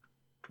Apple,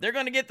 they're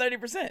going to get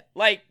 30%.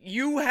 Like,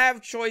 you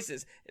have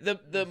choices.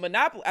 The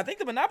monopoly, I think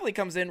the monopoly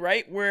comes in,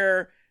 right,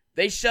 where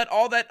they shut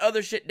all that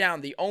other shit down.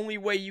 The only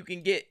way you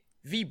can get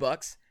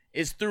V-Bucks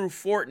is through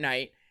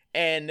Fortnite.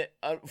 And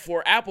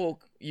for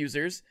Apple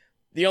users,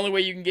 the only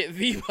way you can get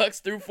V-Bucks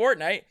through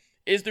Fortnite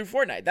is through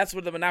Fortnite. That's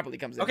where the monopoly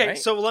comes in, right?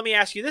 So let me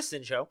ask you this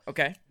then, Joe.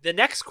 Okay. The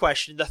next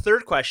question, the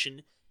third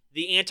question,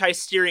 the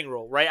anti-steering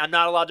rule, right? I'm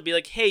not allowed to be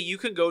like, hey, you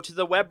can go to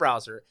the web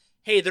browser.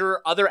 Hey, there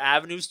are other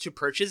avenues to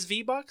purchase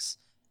V-Bucks,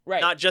 right?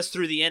 Not just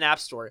through the in-app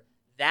store.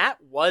 That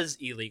was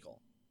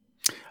illegal.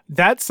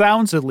 That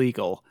sounds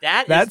illegal.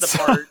 That's the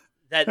part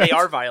that they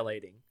are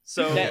violating.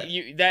 So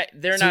that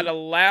they're not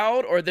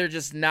allowed, or they're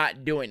just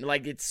not doing.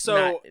 Like it's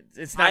not.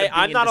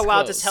 I'm not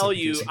allowed to tell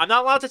you. I'm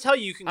not allowed to tell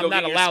you you can go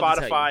get your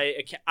Spotify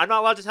account. I'm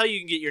not allowed to tell you you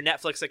can get your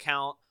Netflix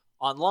account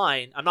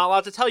online. I'm not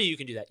allowed to tell you you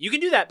can do that. You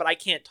can do that, but I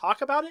can't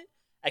talk about it.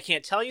 I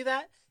can't tell you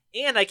that,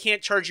 and I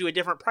can't charge you a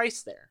different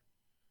price there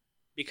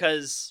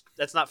because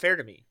that's not fair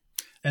to me.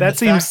 And that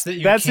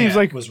seems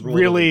like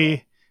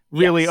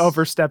really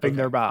overstepping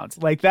their bounds.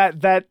 Like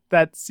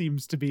that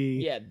seems to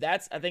be I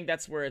think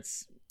that's where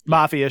it's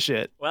mafia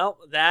shit. Well,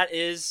 that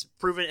is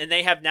proven, and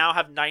they have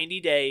 90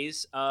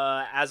 days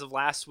as of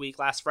last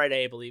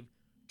Friday, I believe,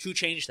 to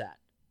change that.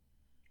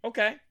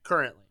 Okay.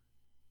 Currently.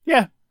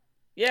 Yeah,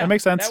 that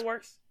makes sense. That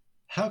works.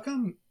 How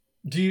come?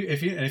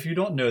 If you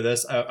don't know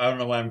this, I don't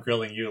know why I'm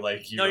grilling you.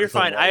 Like, no, you're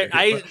fine.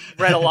 I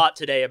read a lot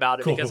today about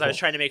it because I was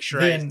trying to make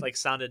sure I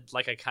sounded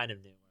like I kind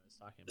of knew what I was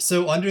talking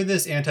So under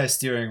this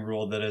anti-steering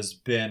rule that has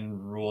been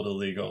ruled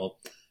illegal,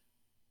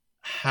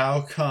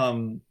 how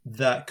come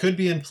that could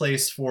be in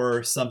place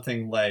for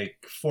something like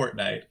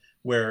Fortnite,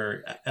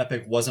 where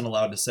Epic wasn't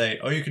allowed to say,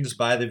 oh, you can just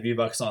buy the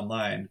V-Bucks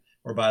online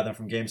or buy them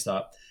from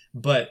GameStop,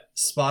 but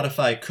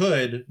Spotify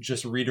could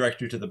just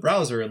redirect you to the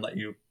browser and let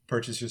you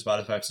purchase your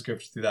Spotify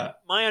subscription through that?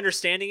 My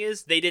understanding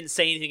is they didn't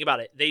say anything about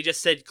it. They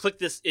just said, click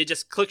this. It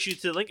just clicks you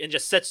to the link and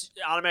just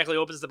automatically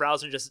opens the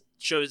browser and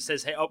just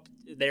says, hey, oh,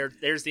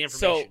 there's the information.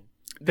 So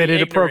They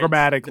did it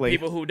programmatically. The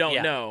people who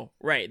don't know,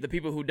 right? The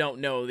people who don't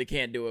know they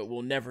can't do it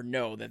will never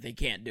know that they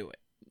can't do it.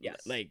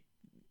 Yes. Like,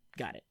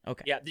 got it.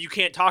 Okay. Yeah, you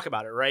can't talk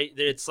about it, right?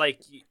 It's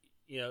like,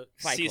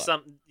 Fight see Club.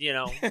 something,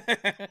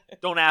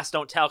 don't ask,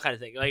 don't tell kind of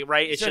thing. Like,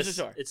 right? It's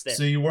Sure. it's there.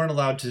 So you weren't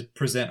allowed to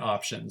present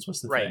options. What's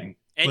the Right. thing?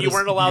 And But you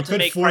weren't allowed to could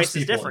make force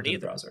prices people different into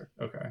the either. browser.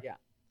 Okay. Yeah.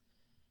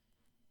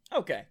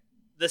 Okay.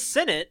 The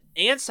Senate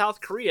and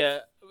South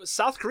Korea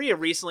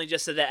recently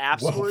just said that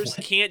app Whoa, stores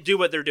what? can't do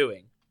what they're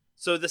doing.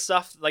 So the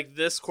stuff like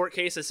this court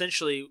case,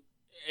 essentially,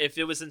 if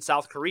it was in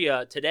South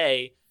Korea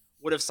today,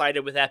 would have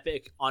sided with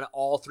Epic on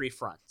all three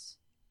fronts.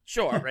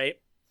 Sure. Right?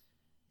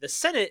 The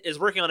Senate is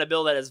working on a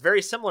bill that is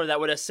very similar that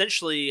would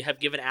essentially have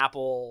given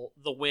Epic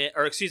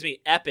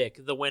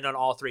the win on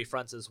all three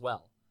fronts as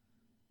well.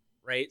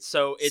 Right?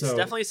 So it's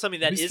definitely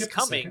something that Did we is skip the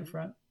coming. second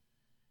front?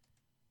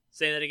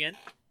 Say that again?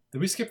 Did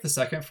we skip the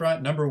second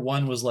front? Number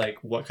one was like,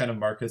 what kind of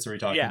markets are we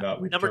talking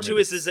about? We Number two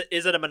determined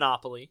is it a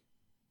monopoly?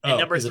 And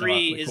number is it a three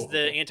monopoly? is Cool,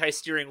 the cool.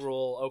 anti-steering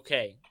rule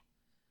okay.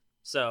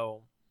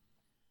 So,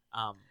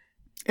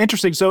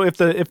 Interesting. So if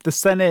the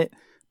Senate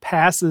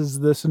passes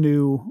this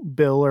new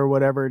bill or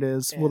whatever it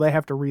is, will Yeah. they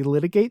have to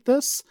relitigate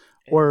this,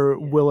 or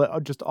Yeah. will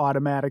it just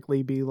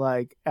automatically be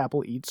like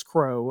Apple eats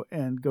crow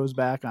and goes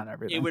back on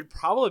everything? it would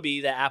probably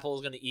be that Apple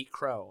is going to eat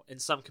crow in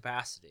some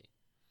capacity.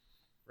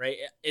 Right?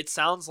 It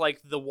sounds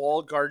like the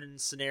walled garden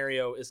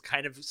scenario is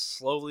kind of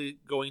slowly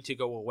going to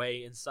go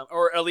away in some,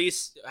 or at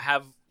least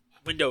have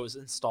Windows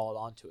installed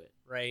onto it,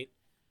 right?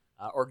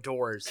 Or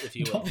doors, if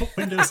you will. Don't put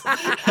Windows,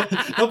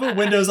 don't put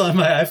Windows on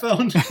my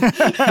iPhone.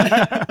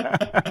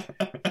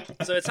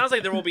 So it sounds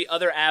like there will be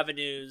other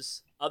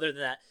avenues other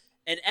than that.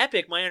 And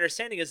Epic, my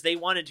understanding is they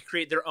wanted to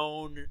create their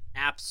own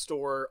app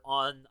store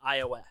on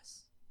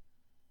iOS.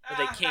 But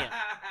they can't.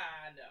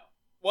 No.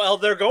 Well,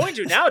 they're going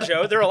to now,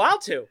 Joe. They're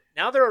allowed to.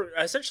 Now they're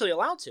essentially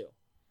allowed to.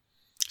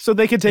 So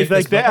they could take If this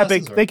like the bill passes,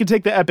 Epic. or- They could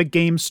take the Epic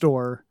Game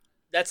Store.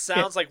 That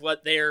sounds like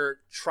what they're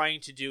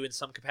trying to do in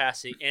some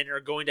capacity and are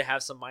going to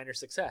have some minor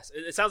success.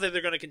 It sounds like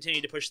they're going to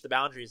continue to push the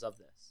boundaries of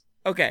this.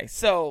 Okay,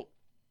 so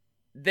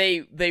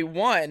they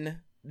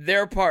won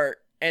their part,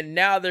 and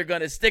now they're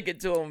going to stick it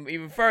to them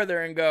even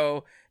further and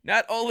go,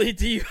 not only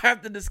do you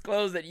have to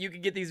disclose that you can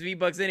get these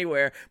V-Bucks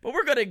anywhere, but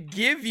we're going to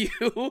give you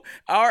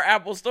our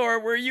Apple Store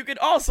where you can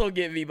also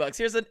get V-Bucks.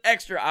 Here's an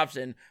extra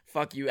option.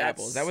 Fuck you,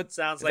 Apple. Is that what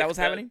sounds is like? that what's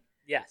happening?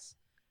 Yes.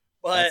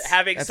 But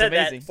having that's said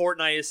amazing. that,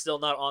 Fortnite is still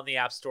not on the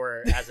App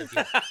Store as of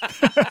yet.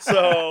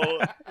 So,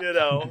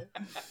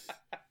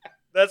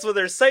 that's what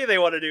they're saying they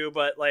want to do,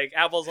 but like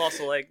Apple's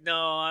also like,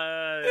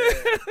 no.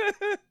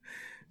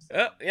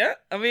 Yeah,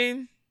 I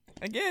mean,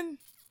 again.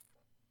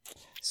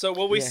 So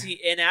will we Yeah. see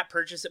in-app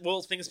purchase?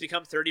 Will things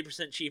become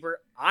 30% cheaper?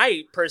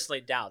 I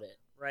personally doubt it.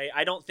 Right?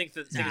 I don't think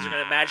that things are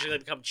going to magically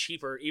become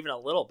cheaper, even a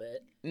little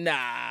bit. Nah.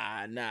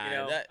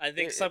 I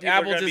think some people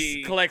Apple are gonna just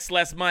be... collects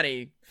less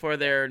money for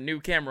their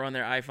new camera on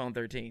their iPhone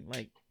 13.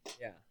 Like,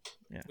 Yeah.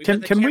 Yeah. We Can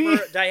put the we- camera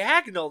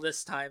diagonal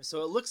this time,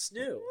 so it looks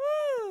new.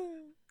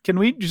 Can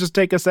we just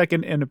take a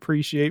second and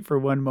appreciate for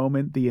one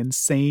moment the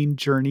insane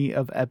journey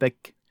of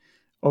Epic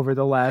over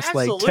the last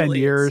like 10 Absolutely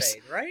years?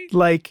 insane, right?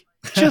 Like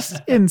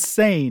just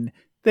insane.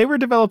 They were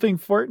developing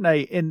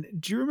Fortnite, and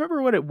do you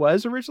remember what it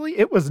was originally?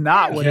 It was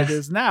not what it Yeah.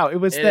 is now. It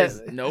was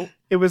Nope.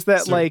 It was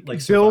that like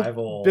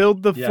survival.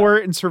 build the Yeah.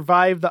 fort and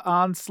survive the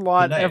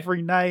onslaught The night.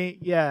 every night.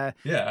 Yeah.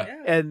 Yeah.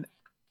 Yeah.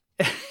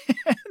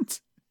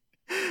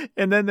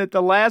 And then at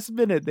the last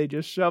minute they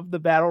just shoved the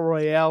battle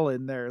royale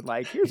in there.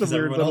 Like, here's a Because weird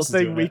everyone little else is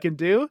thing doing we it. can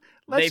do.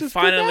 Let's They just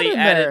put that finally in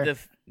added there.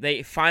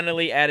 they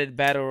finally added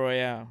Battle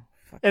Royale.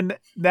 And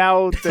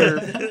now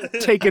they're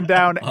taking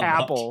down Unlocked.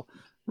 Apple,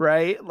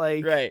 right?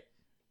 Right.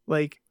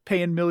 Like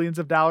paying millions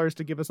of dollars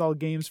to give us all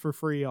games for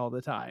free all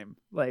the time.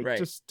 Like, Right.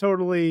 just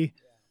totally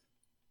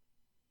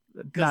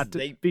not to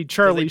they- be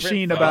Charlie they print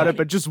Sheen fucking about it, money.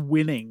 but just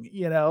winning,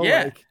 Yeah.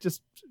 like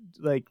just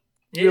like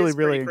It really, is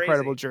really pretty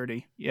incredible crazy.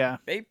 journey. Yeah.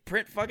 They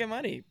print fucking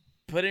money.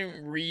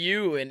 Putting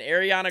Ryu and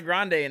Ariana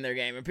Grande in their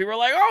game, and people are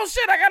like, "Oh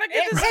shit, I gotta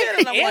get this skin,"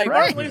 and I'm and like,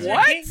 Martin Luther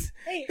 "What?" King.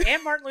 Hey,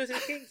 and Martin Luther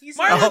King. He's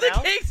Martin not Luther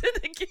out. King's in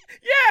the game.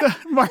 Yeah,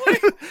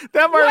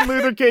 That Martin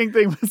Luther King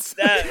thing was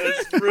That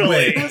was really.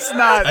 Wait. it was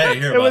not I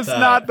didn't hear it about was that.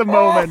 not the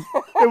moment.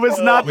 It was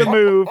not the Wait.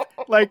 move.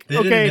 Like, They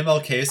okay, did an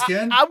MLK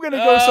skin? I'm gonna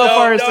go so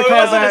far as to it call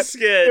wasn't a that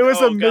skid. it was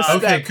a Oh, God. misstep.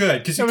 Okay, good.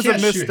 Because It you was a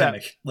can't shoot him.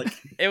 misstep. Like,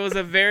 it was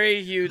a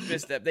very huge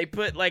misstep. They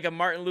put like a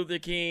Martin Luther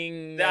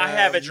King I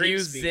have a dream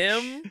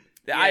museum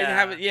I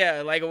have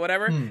it, like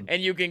whatever, Hmm.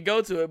 and you can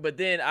go to it. But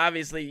then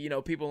obviously,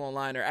 people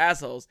online are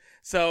assholes,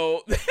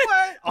 so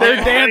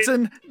They're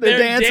dancing. They're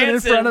dancing in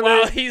front of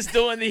while it. he's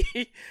doing the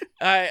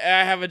I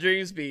have a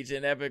dream speech,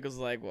 and Epic was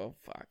like, "Well,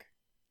 fuck."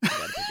 I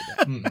gotta take it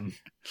down. Mhm.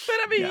 But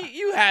I mean, Yeah.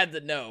 you had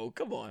to know.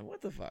 Come on,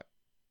 what the fuck?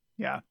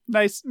 Yeah,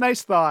 nice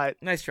thought.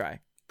 Nice try.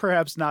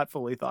 Perhaps not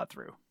fully thought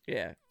through.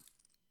 Yeah.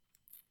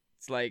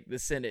 It's like the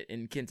Senate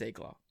in Kente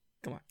Claw.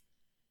 Come on.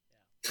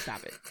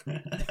 Stop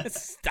it.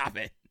 Stop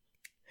it.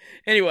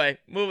 Anyway,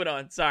 moving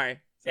on. Sorry.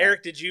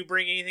 Eric, did you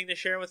bring anything to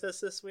share with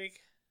us this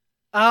week?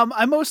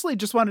 I mostly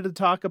just wanted to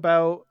talk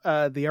about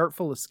the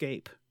Artful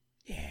Escape,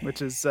 Yeah.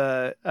 which is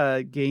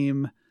a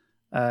game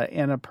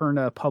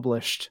Annapurna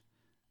published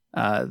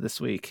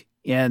this week,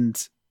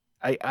 and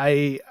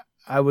I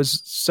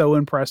was so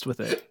impressed with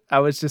it. I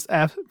was just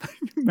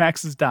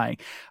Max is dying.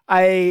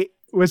 I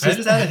just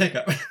had a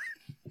hiccup.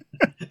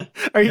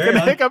 Are you Carry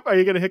gonna on. hiccup? Are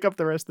you gonna hiccup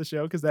the rest of the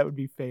show? Because that would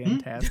be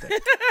fantastic.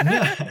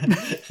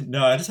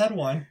 No, I just had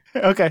one.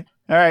 Okay,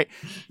 all right.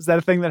 Is that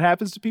a thing that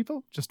happens to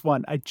people? Just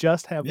one. I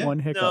just have Yeah. one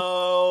hiccup.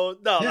 No,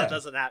 Yeah. that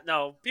doesn't happen.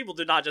 No, people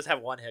do not just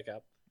have one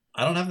hiccup.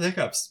 I don't have the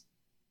hiccups.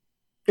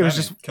 It was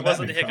Come just at me. It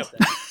wasn't a Come hiccup at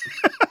me,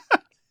 then.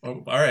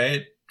 bro. Oh, all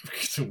right.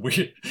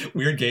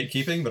 Weird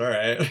gatekeeping, but all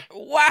right.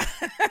 Wow.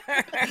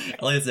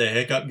 Elliot's a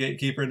hiccup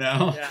gatekeeper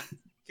now. Yeah.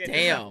 Can't just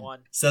Damn. have one.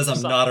 Says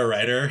I'm not a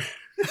writer.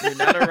 You're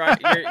not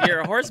a you're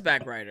a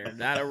horseback rider,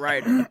 not a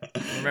rider.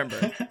 Remember.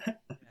 Yeah,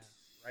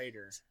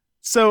 writer.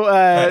 so.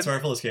 That's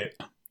Artful Escape.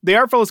 The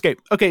Artful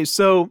Escape. Okay,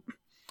 so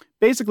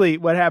basically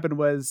what happened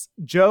was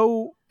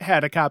Joe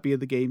had a copy of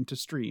the game to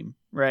stream,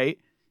 right?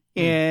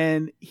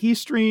 And he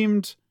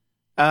streamed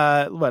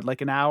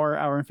like an hour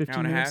and 15 Hour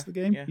and a minutes half, of the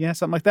game? yeah. Yeah,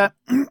 something like that.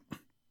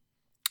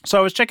 So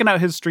I was checking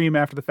out his stream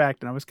after the fact,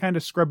 and I was kind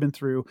of scrubbing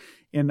through,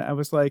 and I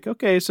was like,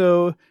 okay,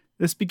 so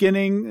this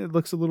beginning, it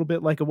looks a little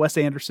bit like a Wes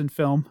Anderson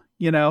film,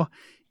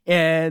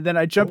 And then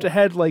I jumped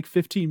ahead like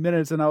 15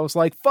 minutes and I was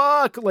like,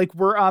 fuck, like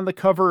we're on the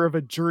cover of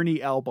a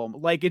Journey album.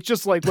 Like it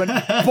just like went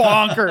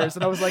bonkers.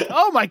 And I was like,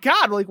 oh my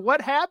God, like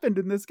what happened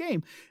in this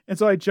game? And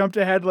so I jumped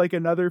ahead like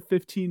another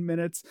 15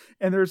 minutes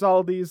and there's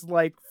all these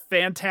like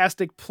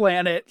fantastic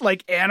planet,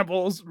 like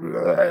animals, and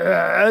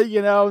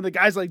the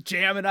guy's like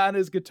jamming on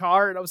his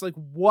guitar. And I was like,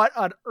 what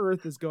on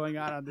earth is going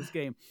on this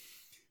game?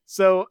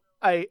 So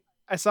I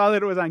saw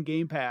that it was on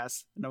Game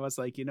Pass, and I was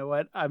like, you know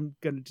what? I'm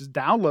going to just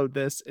download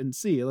this and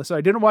see. So I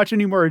didn't watch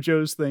any more of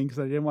Joe's thing because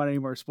I didn't want any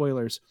more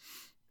spoilers.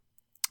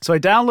 So I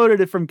downloaded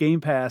it from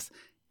Game Pass,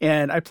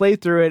 and I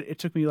played through it. It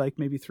took me like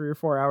maybe 3 or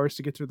 4 hours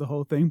to get through the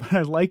whole thing, but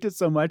I liked it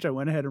so much, I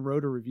went ahead and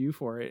wrote a review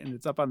for it, and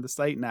it's up on the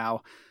site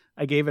now.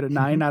 I gave it a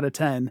 9 out of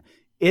 10.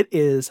 It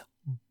is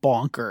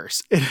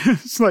bonkers.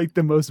 It's like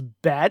the most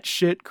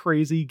batshit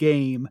crazy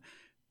game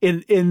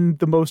in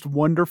the most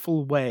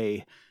wonderful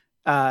way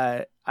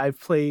I've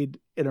played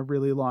in a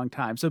really long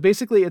time. So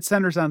basically it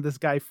centers on this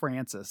guy,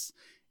 Francis,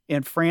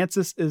 and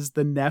Francis is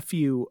the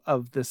nephew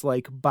of this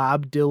like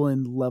Bob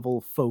Dylan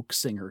level folk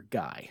singer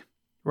guy.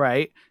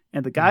 Right.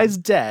 And the guy's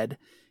dead.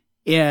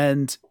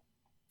 And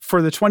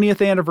for the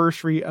 20th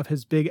anniversary of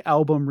his big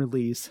album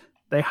release,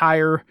 they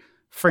hire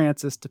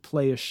Francis to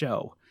play a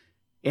show,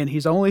 and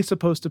he's only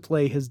supposed to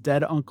play his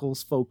dead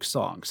uncle's folk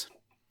songs.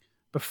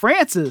 But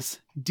Francis,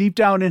 deep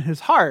down in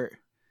his heart,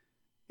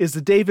 is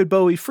the David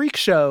Bowie freak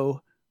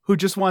show who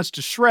just wants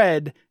to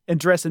shred and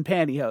dress in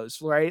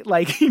pantyhose, right?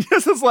 Like he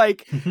just is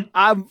like,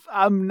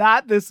 I'm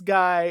not this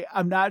guy.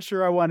 I'm not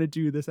sure I want to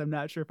do this. I'm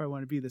not sure if I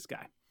want to be this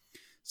guy.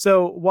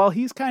 So while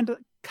he's kind of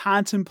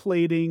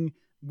contemplating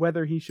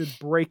whether he should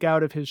break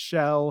out of his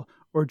shell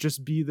or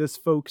just be this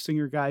folk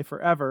singer guy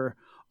forever,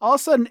 all of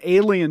a sudden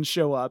aliens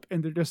show up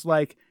and they're just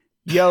like,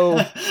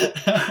 yo,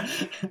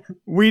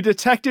 we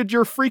detected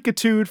your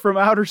freakitude from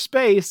outer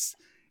space.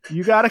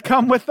 You got to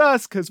come with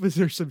us because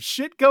there's some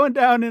shit going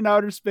down in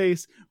outer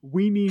space.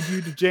 We need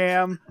you to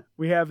jam.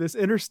 We have this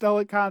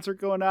interstellar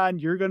concert going on.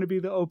 You're going to be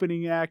the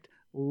opening act.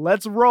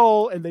 Let's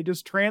roll. And they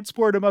just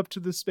transport him up to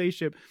the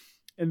spaceship.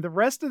 And the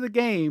rest of the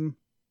game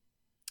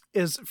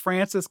is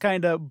Francis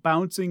kind of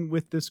bouncing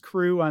with this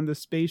crew on the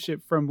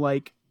spaceship from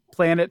like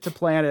planet to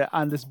planet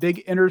on this big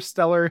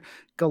interstellar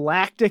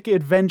galactic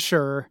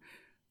adventure,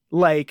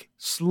 like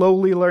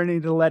slowly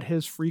learning to let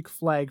his freak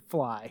flag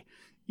fly.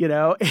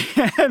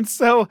 And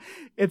so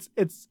it's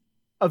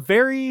a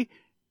very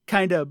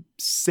kind of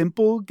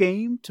simple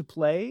game to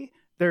play.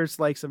 There's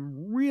like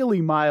some really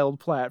mild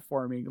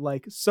platforming,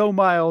 like so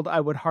mild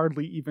I would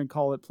hardly even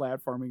call it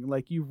platforming.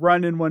 Like you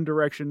run in one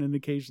direction and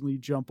occasionally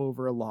jump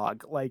over a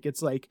log. Like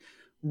it's like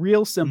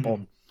real simple.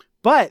 Mm-hmm.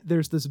 But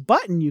there's this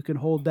button you can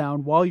hold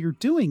down while you're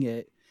doing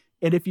it.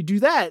 And if you do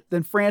that,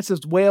 then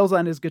Francis wails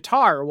on his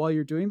guitar while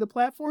you're doing the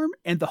platform,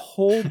 and the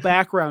whole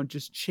background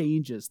just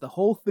changes. The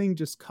whole thing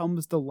just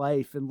comes to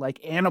life, and like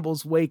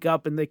animals wake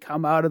up and they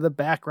come out of the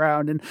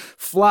background, and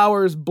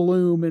flowers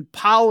bloom, and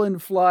pollen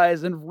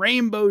flies, and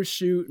rainbows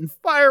shoot, and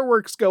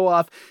fireworks go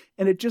off,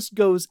 and it just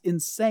goes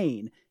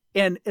insane.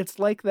 And it's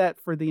like that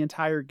for the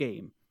entire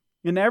game.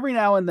 And every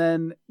now and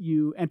then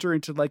you enter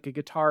into like a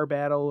guitar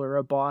battle or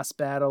a boss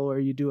battle, or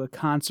you do a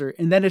concert,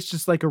 and then it's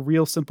just like a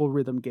real simple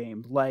rhythm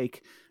game.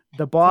 Like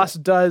the boss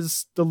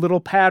does the little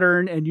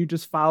pattern and you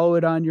just follow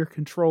it on your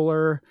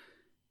controller.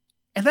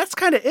 And that's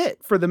kind of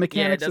it for the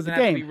mechanics of the game.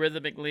 It doesn't have to be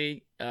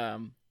rhythmically.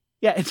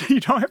 Yeah, you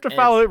don't have to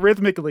follow it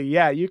rhythmically.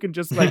 Yeah, you can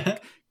just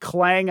like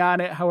clang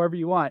on it however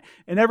you want.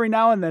 And every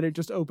now and then it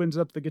just opens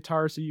up the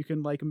guitar so you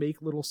can like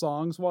make little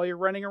songs while you're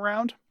running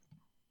around.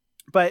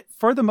 But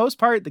for the most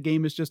part, the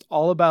game is just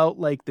all about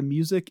like the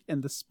music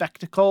and the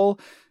spectacle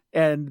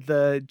and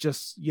the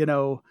just,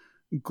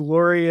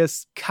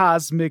 glorious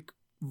cosmic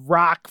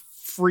rock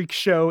freak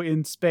show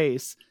in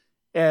space.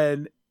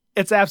 And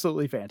it's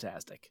absolutely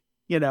fantastic,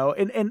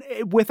 and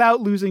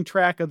without losing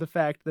track of the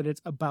fact that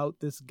it's about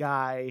this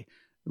guy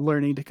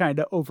learning to kind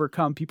of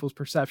overcome people's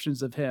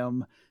perceptions of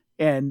him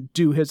and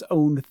do his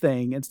own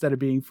thing instead of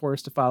being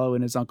forced to follow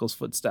in his uncle's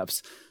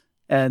footsteps.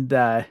 And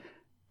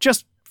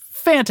just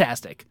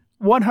fantastic.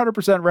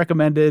 100%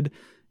 recommended.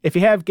 If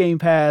you have Game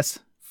Pass,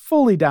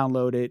 fully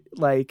download it.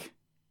 Like,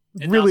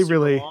 And really, not super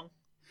really long?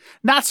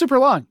 not super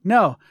long.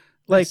 No,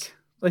 Nice.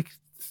 like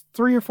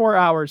 3 or 4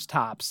 hours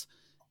tops.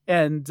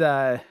 And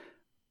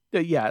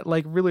yeah,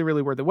 like really,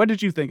 really worth it. What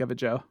did you think of it,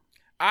 Joe?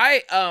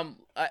 I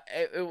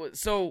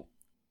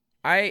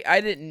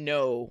didn't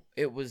know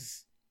it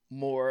was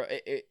more.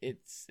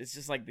 It's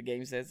just like the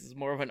game says. It's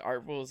more of an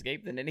artful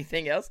escape than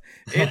anything else.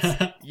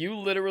 It's you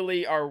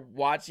literally are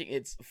watching.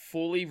 It's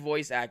fully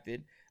voice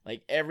acted.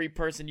 Like every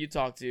person you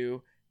talk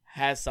to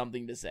has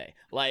something to say.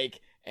 Like,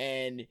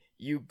 and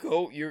you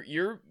go.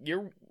 You're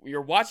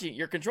watching.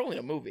 You're controlling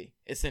a movie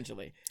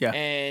essentially. Yeah.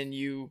 And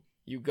you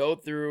go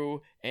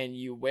through and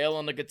you wail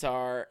on the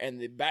guitar and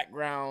the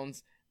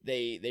backgrounds.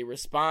 They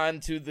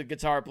respond to the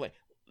guitar play.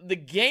 The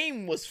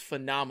game was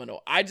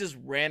phenomenal. I just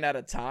ran out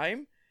of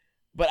time,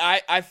 but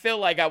I feel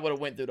like I would have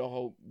went through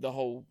the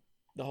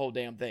whole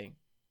damn thing,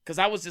 because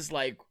I was just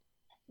like,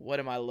 what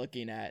am I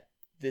looking at?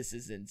 This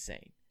is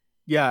insane.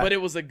 Yeah, But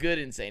it was a good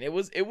insane. It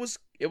was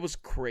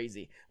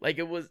crazy. Like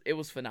it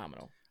was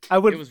phenomenal.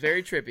 It was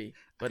very trippy,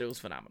 but it was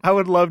phenomenal. I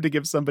would love to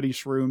give somebody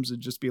shrooms and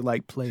just be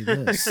like, play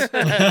this.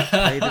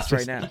 Play this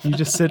right now. You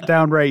just sit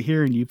down right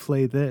here and you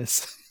play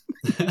this.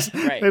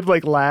 Right. They'd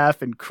like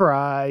laugh and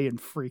cry and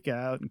freak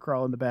out and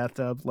crawl in the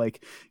bathtub.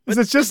 Like, 'cause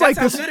it's just but like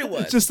that's this, how good it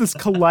was. it's just this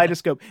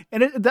kaleidoscope.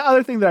 And the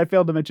other thing that I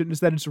failed to mention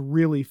is that it's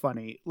really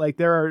funny. Like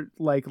there are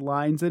like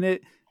lines in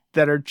it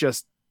that are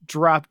just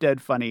drop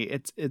dead funny.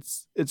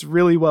 It's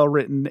really well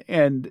written,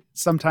 and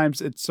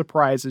sometimes it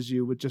surprises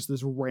you with just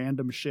this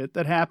random shit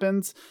that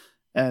happens.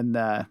 And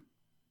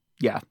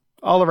yeah,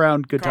 all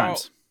around good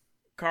times.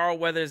 Carl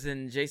Weathers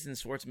and Jason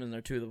Schwartzman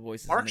are two of the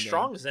voices. Mark in the game.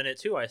 Strong's in it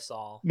too. I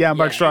saw. Yeah,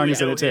 Mark Yeah, Strong you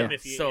is in know it too. him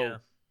if you- So yeah.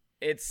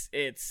 it's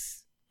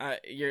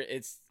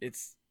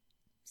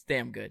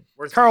damn good.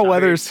 Where's the Carl shot?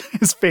 Weathers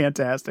is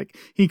fantastic.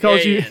 He calls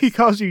Yeah, you he is. he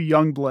calls you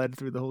young blood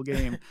through the whole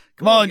game.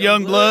 Come on,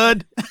 young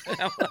blood.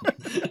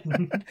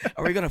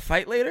 Are we gonna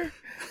fight later,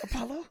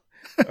 Apollo?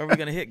 Are we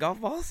gonna hit golf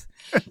balls?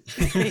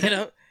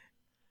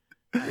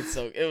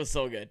 It was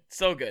so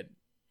good.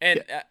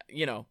 And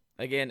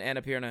again,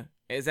 Annapurna.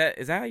 Is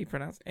that how you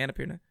pronounce it?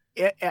 Annapurna?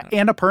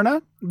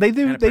 Annapurna. They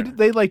do. Annapurna.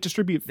 They like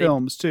distribute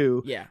films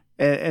too. Yeah.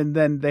 And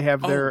then they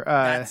have their.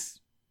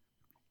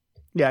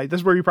 Yeah, this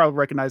is where you probably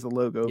recognize the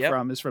logo Yep.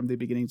 from. Is from the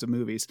beginnings of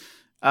movies.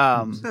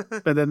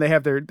 But then they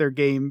have their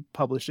game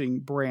publishing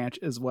branch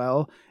as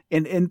well,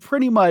 and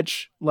pretty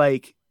much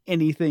like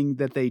anything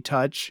that they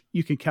touch,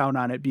 you can count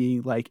on it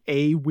being like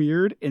A,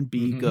 weird, and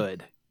B, Mhm.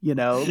 good.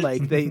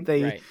 Like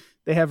they Right.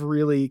 they have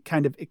really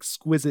kind of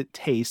exquisite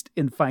taste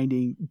in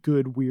finding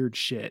good weird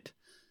shit.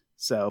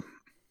 So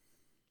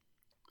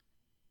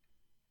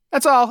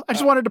that's all. I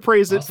just wanted to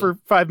praise it awesome.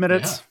 for 5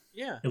 minutes.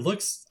 Yeah. It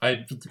looks. I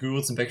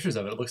googled some pictures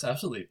of it. It looks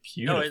absolutely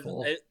No,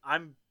 beautiful.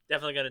 I'm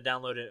definitely gonna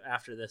download it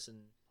after this and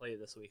play it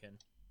this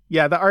weekend,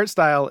 Yeah, the art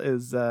style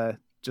is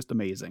just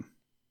amazing.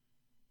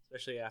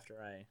 especially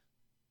after I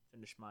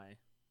finish my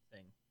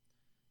thing.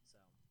 So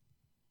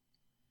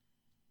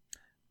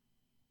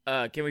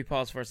Can we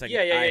pause for a second?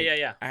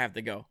 yeah. I have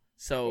to go.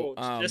 So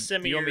Cool. Just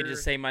send me do you want me to your-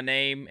 just say my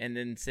name and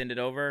then send it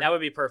over? That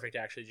would be perfect,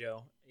 actually,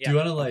 Joe. Yeah. Do you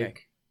want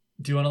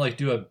to Okay.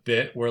 do a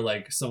bit where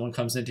like someone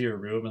comes into your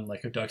room and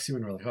like abducts you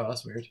and we're like, oh,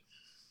 that's weird,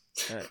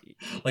 Uh,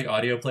 like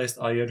audio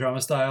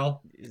drama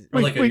style, or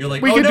We- like we- you're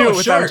like, we oh can no, do it a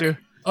without shark. you.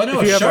 Oh no,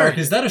 If a you have shark! our-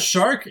 Is that a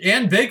shark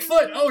and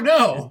Bigfoot? Oh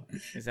no!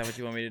 Is that what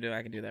you want me to do?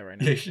 I can do that right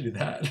Yeah, now. you should do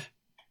that.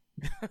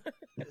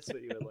 That's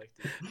what you would like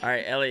to. All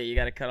right, Elliot, you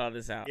got to cut all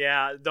this out.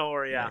 Yeah, don't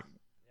worry. Yeah, Right.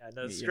 yeah,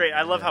 no, it's You're great. not I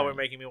gonna love do how that. we're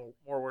making me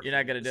more work. You're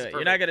not gonna do This it. is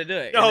You're not perfect.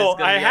 gonna do it. No, And it's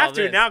gonna I be have all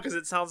to this. now because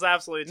it sounds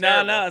absolutely No,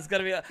 terrible. no, it's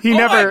gonna be. He Oh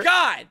never- my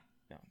god!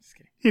 No, I'm just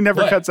kidding. He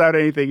never What? cuts out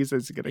anything he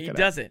says he's gonna He cut out.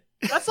 doesn't.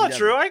 That's He not doesn't.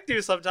 true. I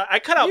do sometimes. I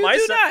cut out You my do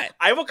stuff. not.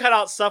 I will cut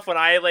out stuff when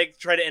I like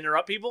try to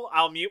interrupt people.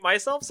 I'll mute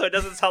myself so it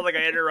doesn't sound like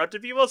I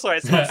interrupted people. So I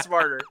sound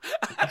smarter.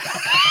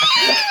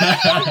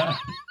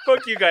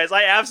 Fuck you guys.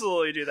 I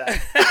absolutely do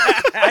that.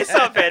 I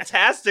sound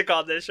fantastic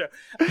on this show.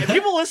 And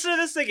people listen to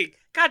this thinking,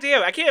 God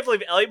damn, I can't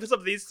believe Elliot puts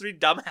up these three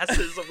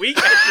dumbasses week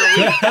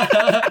after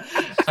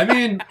week. I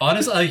mean,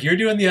 honestly, you're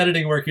doing the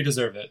editing work. You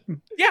deserve it.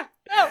 Yeah.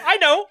 Oh, I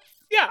know.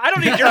 Yeah, I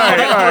don't need your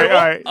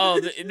All right.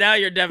 Oh, now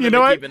you're definitely You know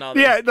what? keeping all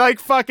this. Yeah, like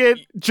fuck it.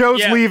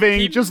 Joe's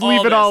leaving. Just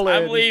leave it all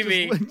in. I'm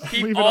leaving. Just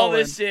Keep leave it all all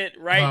this shit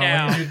right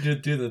now. I need you to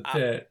do the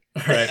bit.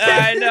 All right.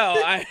 I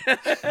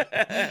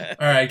know.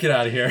 All right, get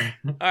out of here.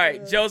 All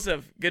right,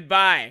 Joseph.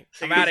 Goodbye.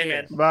 I'm out of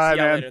here. Bye, See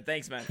y'all man. later.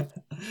 Thanks, man.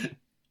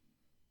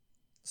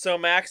 So,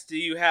 Max, do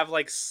you have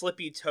like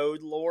Slippy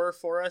Toad lore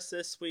for us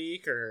this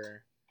week,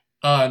 or?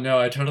 No,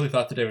 I totally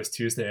thought today was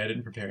Tuesday. I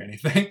didn't prepare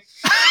anything.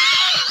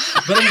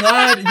 But I'm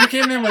glad you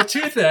came in with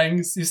two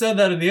things. You said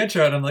that in the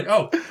intro, and I'm like,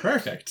 oh,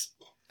 perfect.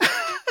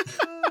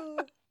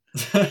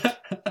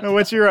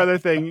 What's your other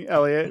thing,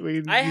 Elliot?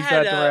 We can I use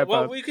had. that to wrap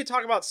Well, up. we could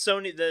talk about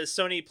the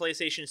Sony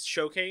PlayStation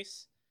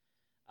Showcase.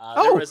 There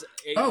Oh, was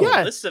a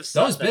yeah. list of That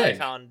stuff was that I big.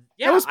 found. that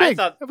Yeah, was big.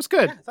 I thought That was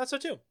good. Yeah, I thought so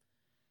too.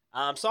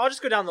 So I'll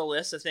just go down the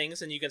list of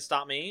things, and you can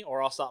stop me,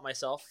 or I'll stop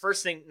myself.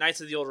 First thing,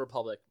 Knights of the Old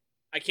Republic.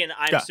 I'm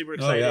Yeah. super Oh,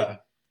 excited. yeah.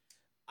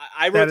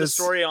 I That wrote the is-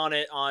 story on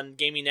it on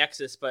Gaming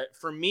Nexus, but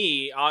for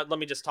me, let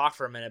me just talk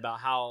for a minute about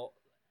how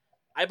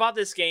I bought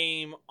this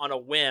game on a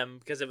whim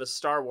because it was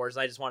Star Wars.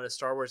 I just wanted a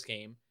Star Wars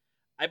game.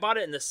 I bought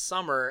it in the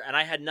summer, and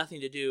I had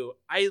nothing to do.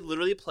 I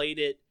literally played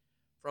it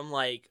from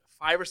like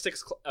 5 or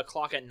 6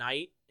 o'clock at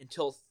night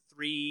until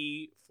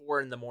 3,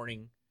 4 in the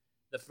morning.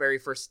 The very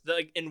first,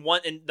 in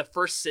the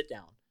first sit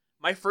down.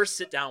 My first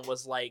sit down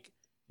was like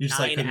You just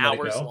 9 couldn't let it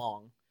hours go?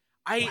 long.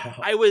 Wow.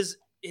 I was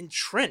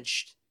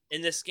entrenched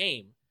in this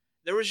game.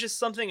 There was just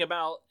something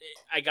about it.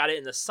 I got it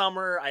in the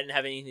summer. I didn't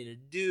have anything to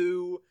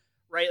do,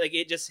 right? Like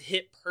it just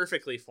hit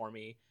perfectly for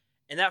me.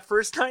 And that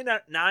first 10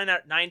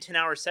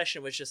 hour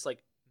session was just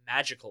like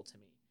magical to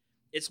me.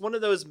 It's one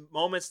of those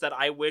moments that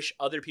I wish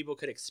other people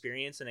could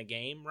experience in a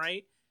game,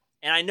 right?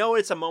 And I know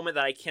it's a moment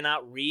that I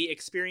cannot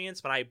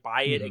re-experience when I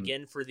buy it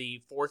again for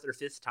the 4th or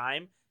 5th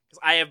time, because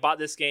I have bought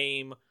this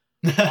game.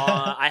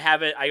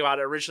 I got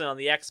it originally on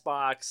the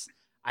Xbox.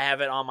 I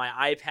have it on my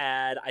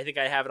iPad. I think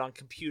I have it on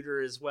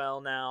computer as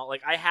well now.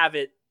 Like I have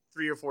it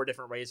 3 or 4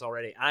 different ways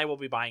already. I will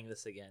be buying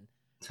this again.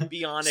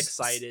 Beyond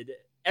excited.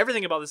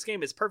 Everything about this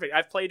game is perfect.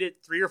 I've played it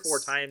 3 or 4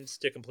 times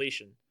to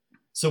completion.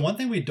 So one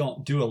thing we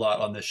don't do a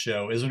lot on this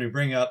show is when we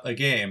bring up a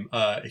game,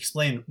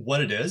 explain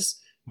what it is.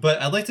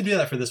 But I'd like to do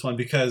that for this one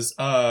because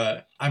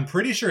I'm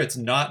pretty sure it's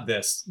not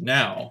this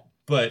now.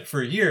 But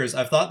for years,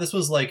 I've thought this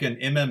was like an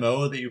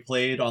MMO that you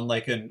played on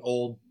like an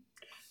old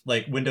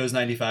like Windows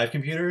 95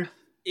 computer.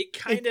 It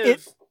kind It-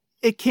 of...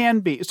 It can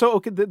be. So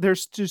okay,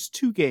 there's just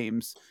 2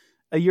 games.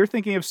 You're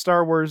thinking of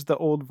Star Wars: The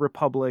Old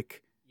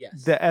Republic,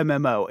 Yes. the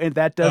MMO, and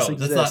that does Oh,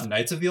 exist. that's not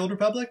Knights of the Old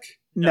Republic?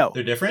 No,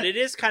 They're But different? it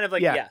is kind of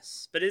like, Yeah.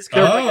 yes. But it's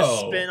kind of like a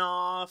Oh.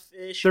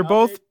 spin-off-ish. they're of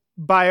both it.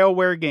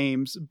 BioWare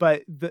games,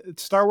 but the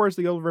Star Wars: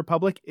 The Old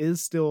Republic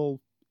is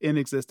still in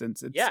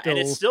existence. It's Yeah, still, and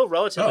it's still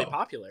relatively Oh.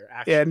 popular,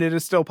 actually. and it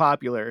is still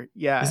popular.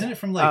 Yeah, Isn't it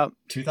from like Um,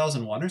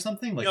 2001 or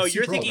something? Like No, it's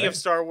you're super old, thinking of right?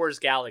 Star Wars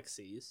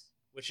Galaxies,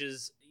 which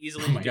is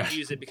easily Oh my gosh.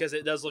 confused because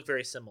it does look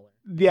very similar.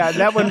 yeah.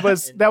 That one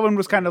was And- that one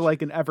was kind of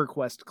like an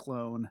EverQuest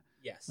clone,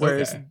 Yes.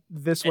 whereas Okay.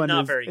 this And one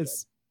not is, very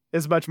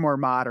is much more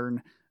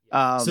modern.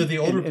 So the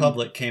Old and-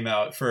 Republic came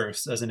out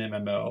first as an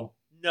MMO.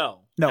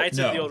 No. No. Knights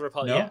of the No. Old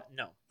Republic. No? Yeah,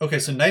 no. Okay,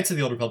 so Knights of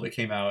the Old Republic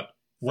came out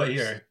what First.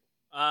 year?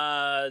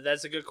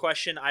 That's a good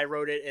question. I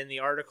wrote it in the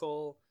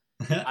article.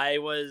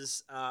 It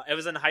was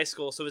in high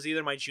school, so it was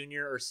either my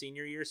junior or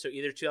senior year, so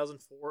either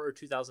 2004 or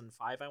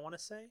 2005, I want to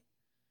say.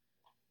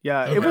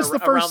 Yeah, Okay. it was the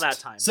Around first that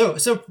time.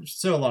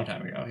 So a long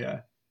time ago,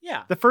 yeah.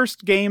 Yeah. the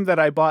first game that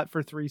I bought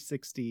for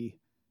 360.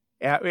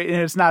 And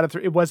it's not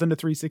it wasn't a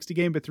 360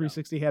 game, but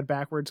 360 had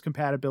backwards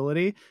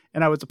compatibility,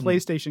 and I was a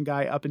PlayStation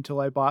guy up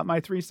until I bought my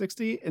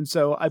 360, and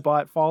so I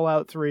bought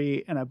Fallout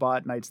 3 and I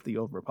bought Knights of the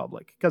Old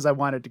Republic because I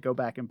wanted to go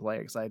back and play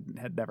because I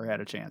had never had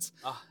a chance.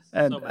 Oh,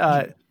 And so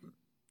much.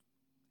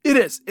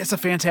 it's a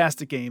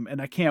fantastic game,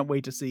 and I can't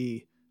wait to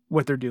see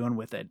what they're doing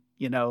with it.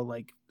 You know,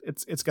 like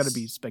it's going to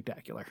be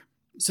spectacular.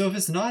 So if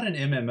it's not an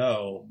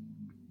MMO,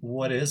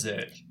 what is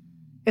it?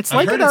 It's I've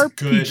like heard an it's RPG.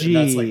 good, and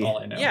that's like all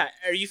I know. Yeah,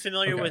 are you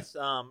familiar Okay.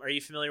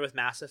 with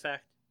Mass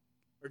Effect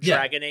or Yeah.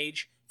 Dragon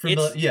Age?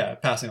 Yeah,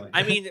 passingly.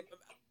 I mean,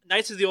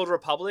 Knights of the Old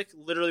Republic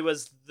literally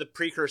was the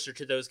precursor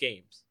to those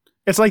games.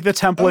 It's like the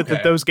template that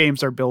Okay. those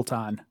games are built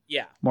on,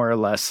 Yeah. more or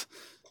less.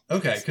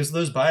 Okay, because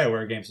those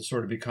BioWare games have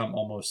sort of become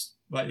almost.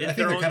 Well, I It's think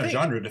their they're own kind of thing.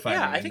 genre defining.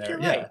 Yeah, I in think there.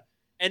 you're right.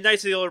 And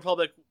Knights of the Old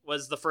Republic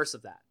was the first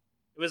of that.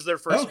 It was their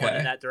first one Okay.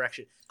 in that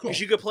direction. Cool.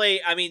 Because you could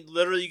play,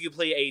 literally you could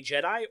play a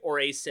Jedi or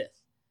a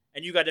Sith.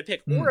 And you got to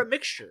pick, or a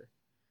mixture.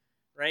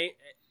 Right?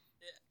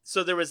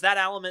 So there was that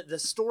element. The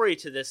story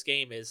to this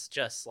game is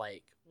just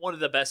like one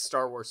of the best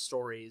Star Wars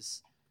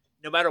stories,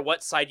 no matter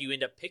what side you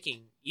end up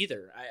picking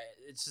either.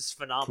 It's just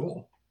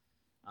phenomenal.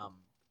 Cool.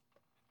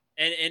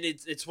 And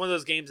it's one of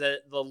those games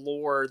that the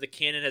lore, the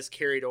canon has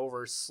carried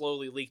over,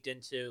 slowly leaked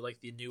into like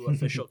the new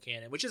official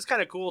canon, which is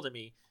kind of cool to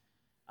me.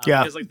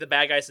 Yeah. Because like the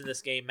bad guys in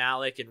this game,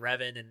 Malik and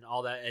Revan and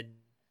all that, and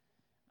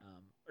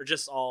are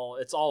just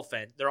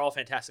they're all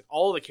fantastic.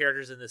 All the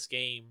characters in this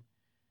game,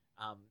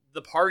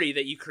 the party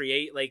that you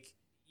create, like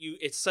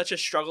it's such a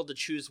struggle to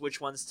choose which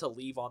ones to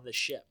leave on the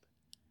ship.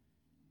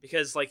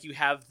 Because like you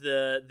have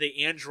the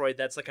android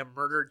that's like a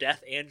murder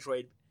death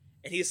android,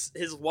 and his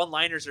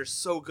one-liners are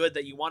so good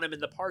that you want him in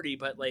the party,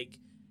 but like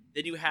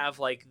then you have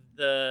like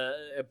the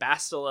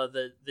Bastila,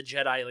 the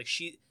Jedi, like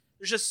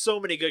there's just so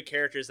many good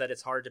characters that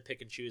it's hard to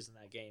pick and choose in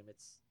that game.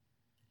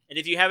 And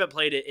if you haven't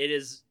played it, it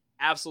is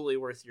absolutely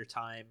worth your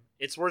time.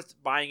 It's worth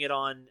buying it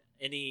on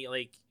any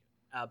like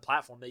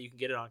platform that you can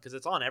get it on, because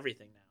it's on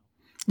everything now.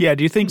 Yeah.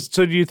 Do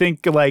you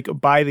think like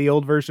buy the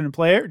old version and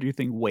play it, or do you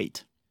think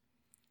wait?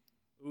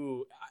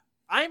 Ooh,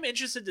 I'm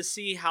interested to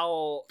see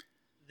how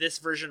this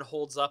version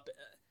holds up,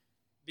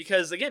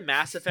 because again,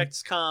 Mass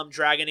Effect's come,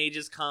 Dragon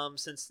Age's come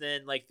since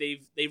then. Like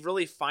they've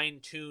really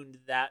fine-tuned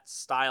that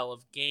style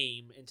of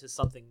game into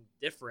something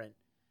different.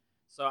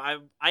 So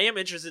I am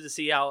interested to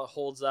see how it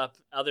holds up,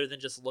 other than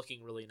just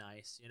looking really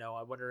nice. You know,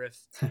 I wonder if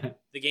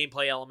the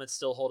gameplay elements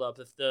still hold up.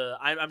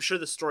 I'm sure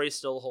the story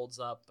still holds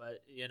up,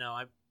 but you know,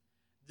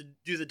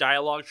 do the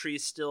dialogue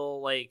trees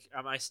still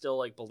am I still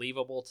like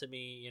believable to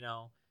me? You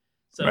know,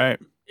 so right.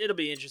 It'll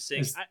be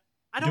interesting.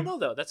 I don't know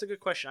though. That's a good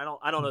question.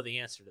 I don't know the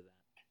answer to that.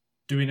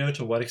 Do we know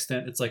to what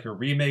extent it's like a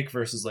remake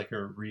versus like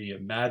a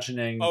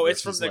reimagining? Oh,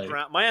 it's from the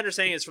ground. My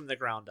understanding is from the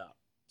ground up.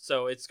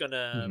 So it's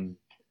gonna. Mm-hmm.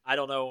 I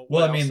don't know.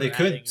 Well, I mean, they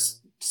could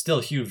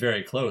still hew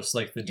very close.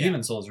 Like the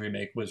Demon Souls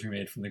remake was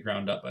remade from the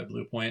ground up by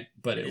Blue Point,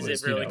 but it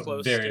was really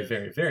close very,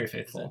 very, very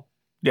faithful.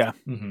 Yeah.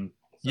 Mm-hmm.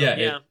 So,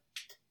 it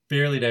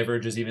barely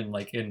diverges even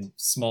like in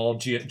small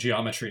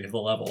geometry of the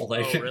level.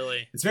 Like,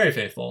 really? It's very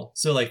faithful.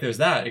 So like, there's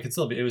that.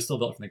 It was still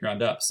built from the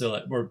ground up. So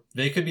like,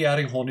 they could be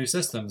adding whole new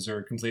systems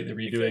or completely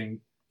redoing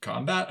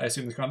combat. I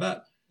assume there's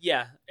combat.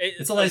 Yeah,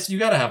 it's a light. You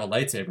got to have a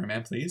lightsaber,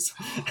 man. Please.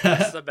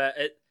 That's the best.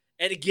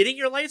 And getting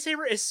your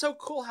lightsaber is so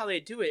cool how they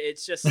do it.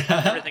 It's just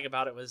everything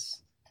about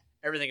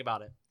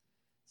it.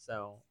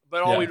 So,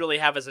 but all we really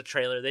have is a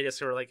trailer. They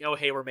just were like, "Oh,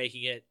 hey, we're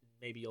making it.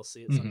 Maybe you'll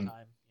see it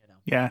sometime." You know.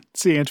 Yeah.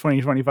 See you in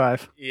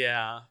 2025.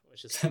 Yeah,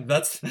 which is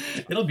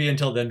it'll be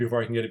until then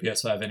before I can get a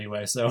PS5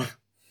 anyway. So.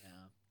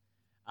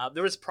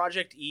 There was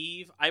Project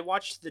Eve. I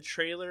watched the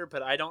trailer,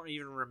 but I don't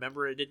even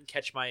remember. It didn't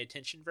catch my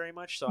attention very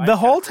much. So the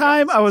whole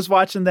time I was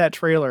watching that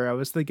trailer, I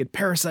was thinking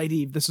Parasite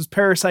Eve. This is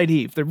Parasite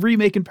Eve. They're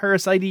remaking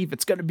Parasite Eve.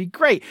 It's going to be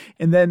great.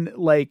 And then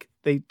like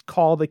they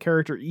call the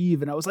character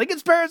Eve, and I was like,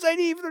 it's Parasite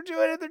Eve. They're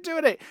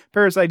doing it.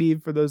 Parasite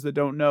Eve, for those that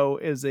don't know,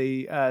 is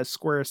a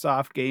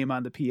Squaresoft game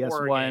on the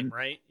PS1. Game,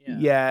 right?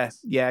 Yeah.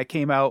 It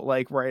came out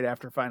like right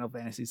after Final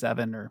Fantasy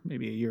VII, or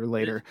maybe a year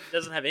later. It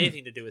doesn't have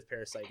anything to do with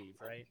Parasite Eve,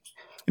 right?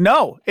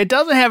 No, it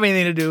doesn't have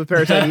anything to do with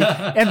Parasite Eve.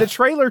 And the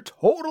trailer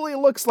totally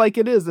looks like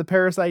it is the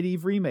Parasite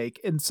Eve remake.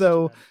 And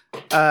so,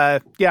 I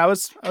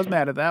was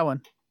mad at that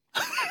one.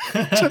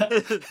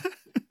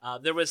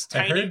 There was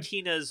Tiny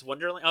Tina's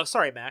Wonderland. Oh,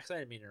 sorry, Max. I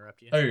didn't mean to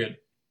interrupt you. Oh, you're good.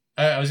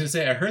 I was going to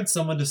say, I heard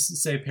someone just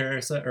say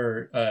Parasite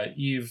or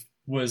Eve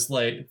was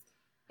like,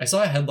 I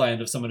saw a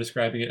headline of someone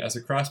describing it as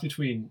a cross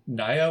between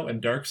Nioh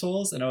and Dark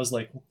Souls, and I was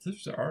like, well,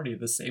 those are already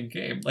the same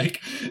game. Like,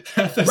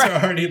 those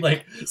are already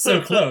like so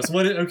close.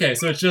 Okay,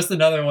 so it's just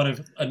another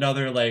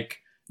like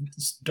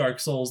Dark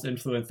Souls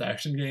influenced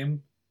action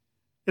game.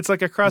 It's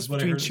like a cross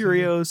between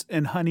Cheerios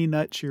and Honey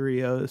Nut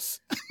Cheerios.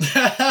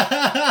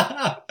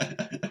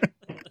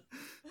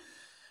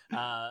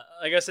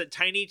 Like I said,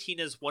 Tiny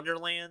Tina's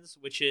Wonderlands,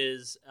 which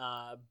is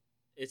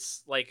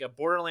it's like a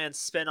Borderlands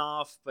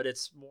spinoff, but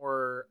it's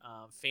more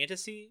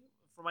fantasy,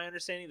 from my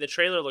understanding. The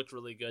trailer looked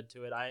really good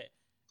to it.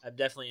 I'm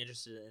definitely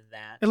interested in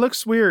that. It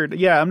looks weird.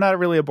 Yeah, I'm not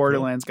really a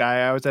Borderlands guy.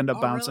 I always end up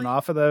bouncing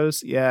off of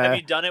those. Yeah. Have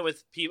you done it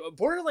with people?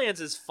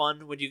 Borderlands is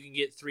fun when you can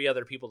get 3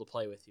 other people to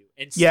play with you.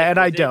 And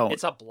I don't.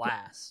 It's a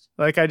blast.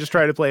 Like, I just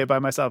try to play it by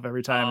myself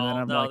every time,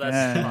 and then I'm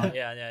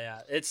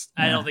yeah.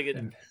 I don't think it.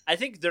 I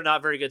think they're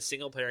not very good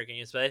single player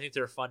games, but I think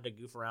they're fun to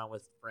goof around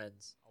with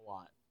friends a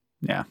lot.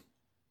 Yeah.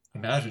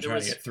 Imagine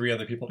trying to get 3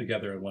 other people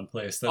together in one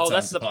place.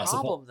 That's the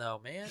problem,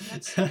 though, man.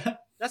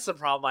 That's the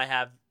problem I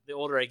have. The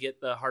older I get,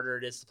 the harder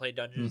it is to play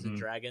Dungeons and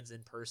Dragons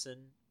in person.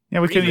 Yeah,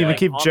 we couldn't even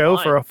keep Joe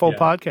for a full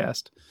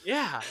podcast.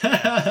 Yeah.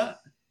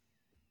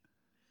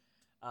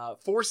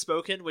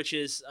 Forspoken, which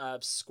is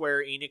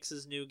Square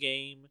Enix's new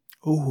game.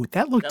 Ooh,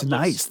 that looked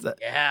nice.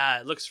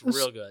 It looks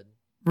real good.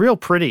 Real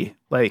pretty.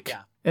 Like,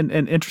 an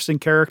interesting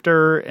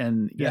character.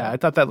 And I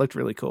thought that looked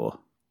really cool.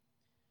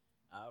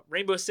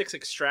 Rainbow Six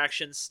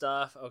Extraction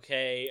stuff.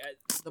 Okay.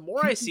 The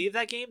more I see of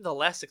that game, the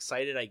less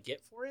excited I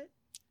get for it.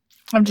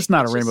 I'm just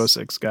not a Rainbow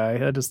Six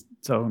guy. I just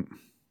don't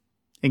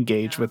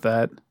engage with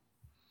that.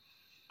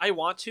 I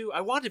want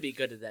to be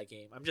good at that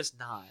game. I'm just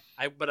not.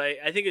 But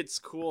I think it's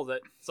cool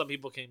that some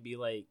people can be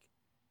like,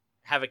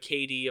 have a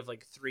KD of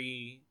like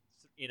 3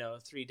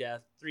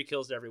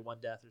 kills to every 1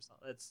 death or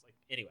something. That's like,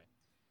 anyway.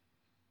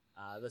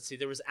 Let's see.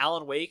 There was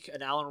Alan Wake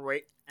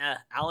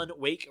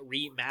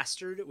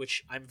remastered,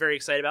 which I'm very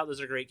excited about.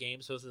 Those are great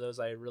games. Both of those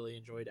I really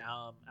enjoyed.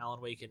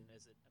 Alan Wake and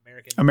is it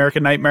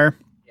American Nightmare?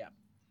 Yeah.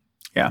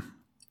 No, I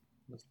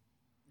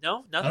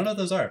don't nothing. know what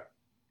those are.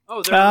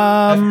 Oh, they're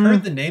I've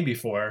heard the name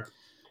before.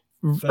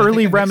 but I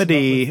early think I mixed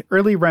them up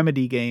early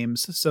Remedy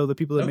games. So the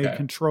people that made Okay.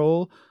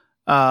 Control.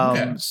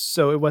 Okay.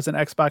 So it was an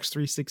Xbox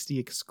 360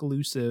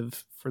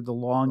 exclusive for the for a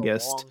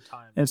longest, long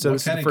time. and so what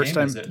this is kind the of first game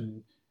time. is it,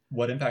 and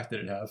what impact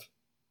did it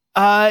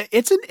have?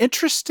 It's an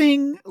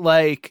interesting,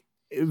 like,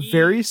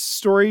 very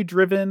story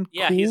driven,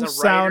 Yeah, cool he's a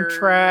writer.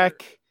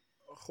 soundtrack.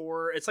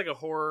 Horror. It's like a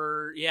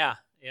horror. Yeah.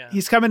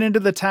 He's coming into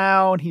the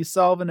town. He's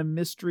solving a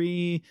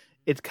mystery.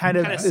 It kind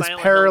of is Silent Hill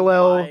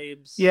parallel.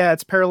 vibes. Yeah,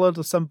 it's parallel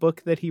to some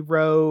book that he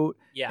wrote.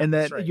 Yeah, and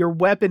that that's right. your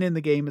weapon in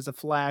the game is a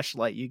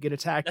flashlight. You get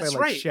attacked That's by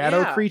like right. shadow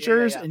Yeah,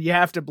 creatures, yeah. and you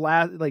have to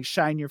blast, like,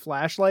 shine your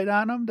flashlight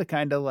on them to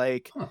kind of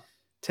like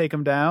take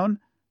them down.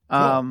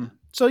 Cool.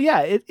 So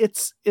yeah,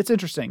 it's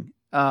interesting.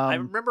 I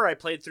remember I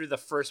played through the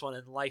first one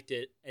and liked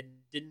it, and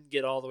didn't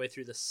get all the way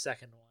through the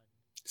second one.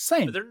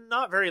 Same. But they're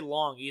not very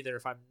long either,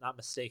 if I'm not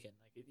mistaken.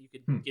 Like you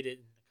could get it in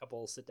a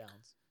couple of sit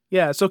downs.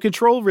 Yeah, so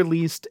Control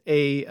released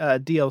a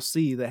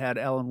DLC that had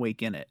Alan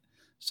Wake in it.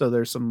 So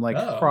there's some like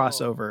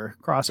crossover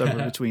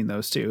between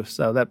those two.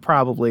 So that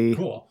probably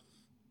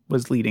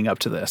was leading up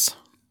to this.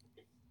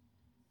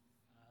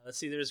 Let's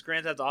see. There's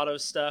Grand Theft Auto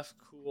stuff.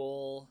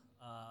 Cool.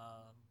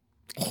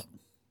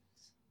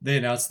 They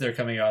announced they're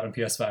coming out on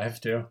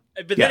PS5 too.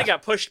 But then it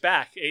got pushed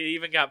back. It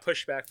even got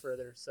pushed back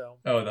further. So.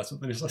 Oh, that's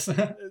what they're just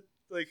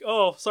like,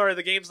 oh, sorry,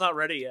 the game's not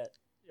ready yet.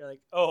 You're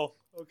like, oh,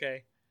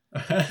 okay,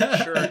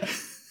 sure.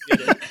 Get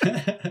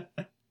it.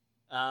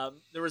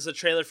 There was a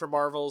trailer for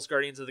Marvel's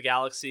Guardians of the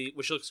Galaxy,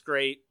 which looks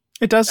great.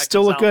 It does That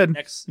still comes look out good.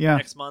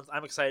 Next month.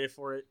 I'm excited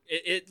for it.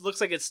 It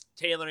looks like it's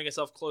tailoring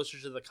itself closer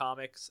to the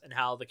comics and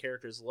how the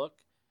characters look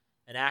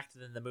and act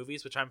than the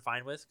movies, which I'm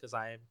fine with because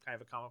I'm kind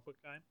of a comic book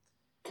guy.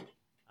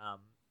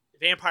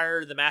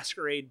 Vampire the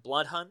Masquerade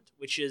Blood Hunt,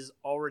 which is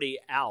already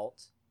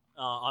out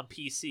on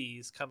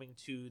PCs, coming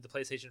to the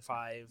PlayStation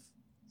 5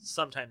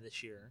 sometime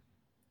this year.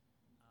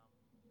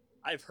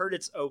 I've heard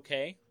it's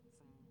okay.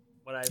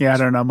 From what I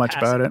don't know much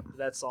about it.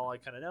 That's all I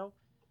kind of know.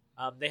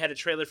 They had a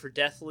trailer for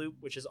Deathloop,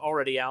 which is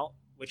already out,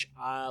 which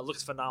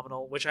looks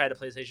phenomenal, which I had a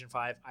PlayStation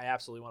 5. I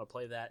absolutely want to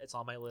play that. It's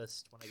on my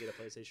list when I get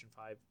a PlayStation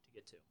 5 to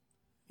get to.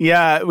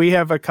 Yeah, we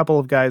have a couple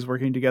of guys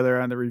working together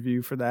on the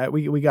review for that.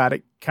 We got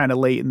it kind of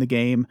late in the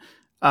game.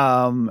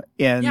 And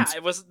yeah,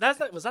 was that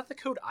the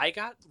code I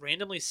got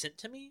randomly sent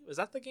to me? Was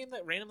that the game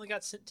that randomly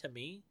got sent to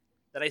me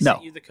that I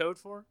sent you the code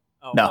for?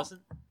 Oh, no. It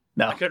wasn't?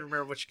 No. I couldn't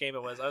remember which game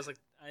it was. I was like,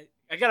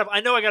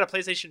 I know I got a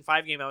PlayStation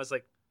 5 game. I was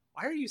like,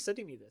 why are you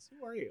sending me this?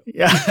 Who are you?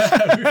 Yeah.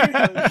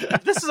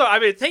 This is, I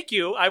mean, thank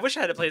you. I wish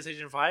I had a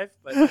PlayStation 5,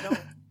 but no.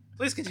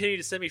 Please continue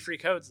to send me free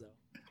codes though.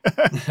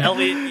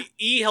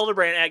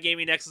 Hildebrand at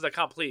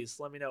GamingNexus.com. Please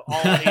let me know. All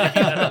eight of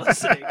you that are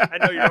listening. I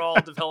know you're all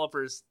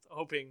developers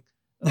hoping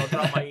that I'll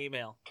drop my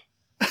email.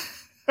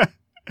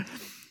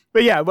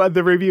 But yeah, well,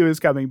 the review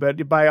is coming,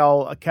 but by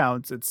all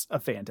accounts, it's a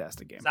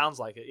fantastic game. Sounds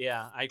like it.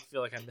 Yeah, I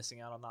feel like I'm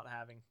missing out on not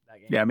having that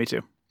game. Yeah, me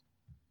too.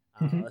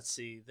 Let's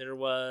see. There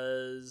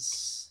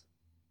was.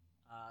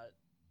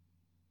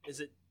 Is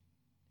it?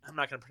 I'm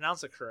not going to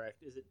pronounce it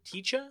correct. Is it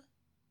Tichaya?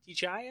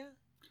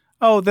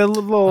 Oh, the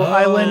little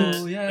island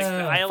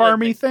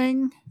farmy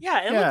thing.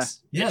 Yeah, it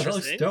looks. Yeah, that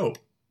looks dope.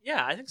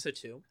 Yeah, I think so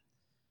too.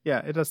 Yeah,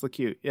 it does look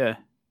cute. Yeah.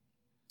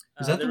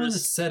 Is that the one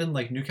that's set in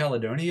like New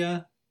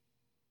Caledonia?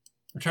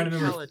 I'm trying to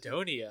remember.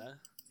 Caledonia.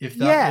 If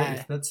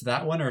that's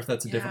that one, or if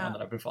that's a different one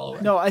that I've been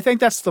following. No, I think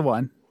that's the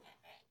one.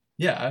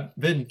 Yeah, I've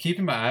been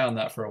keeping my eye on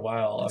that for a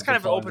while. It's kind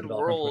of an open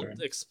world,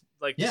 just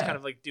Yeah. kind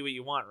of like do what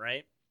you want,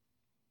 right?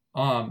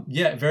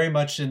 Yeah, very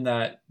much in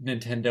that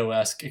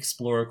Nintendo-esque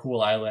explore a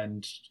cool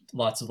island,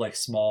 lots of like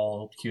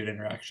small, cute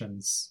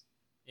interactions.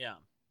 Yeah.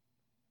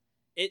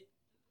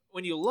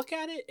 When you look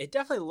at it, it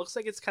definitely looks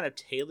like it's kind of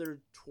tailored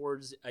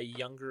towards a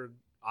younger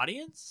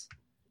audience.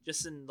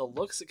 Just in the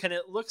looks,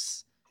 it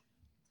looks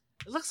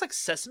like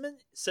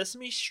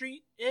Sesame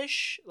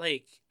Street-ish.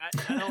 Like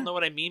I don't know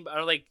what I mean, but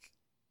or like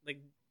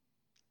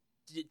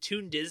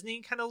Toon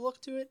Disney kind of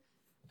look to it.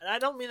 And I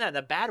don't mean that in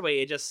a bad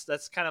way.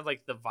 That's kind of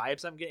like the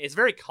vibes I'm getting. It's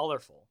very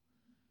colorful.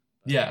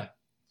 Yeah.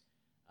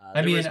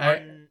 I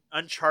mean,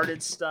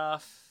 Uncharted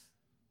stuff.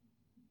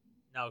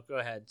 No, go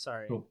ahead.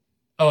 Sorry. Cool.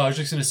 Oh, I was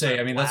just going to say,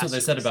 I mean, that's what they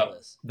said about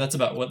list. That's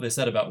about what they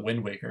said about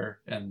Wind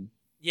Waker, and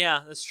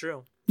yeah, that's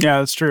true. Yeah,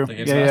 that's true.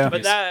 Yeah.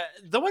 But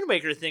the Wind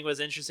Waker thing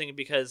was interesting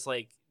because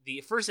like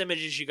the first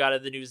images you got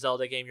of the new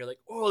Zelda game, you're like,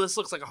 oh, this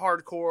looks like a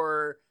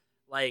hardcore,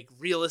 like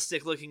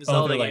realistic looking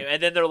Zelda game,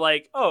 and then they're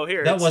like, oh,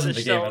 here, that wasn't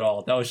the game at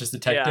all. That was just a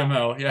tech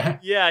demo. Yeah,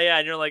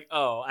 and you're like,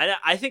 oh,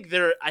 I think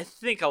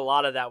a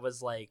lot of that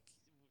was like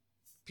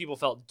people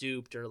felt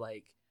duped or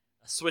like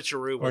a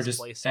switcheroo was or just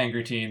placed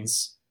angry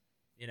teens.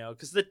 You know,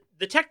 because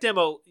the tech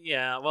demo,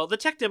 the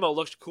tech demo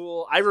looked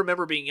cool. I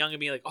remember being young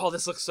and being like, oh,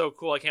 this looks so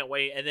cool, I can't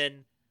wait. And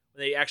then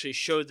when they actually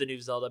showed the new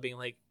Zelda, being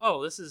like,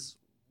 oh, this is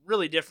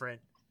really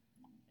different.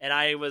 And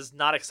I was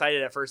not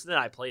excited at first. And then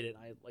I played it and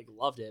I like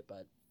loved it,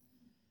 but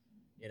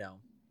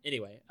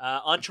anyway,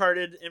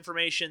 Uncharted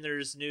information.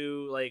 There's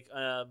new like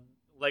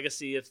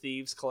Legacy of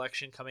Thieves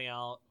collection coming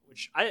out,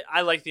 which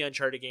I like the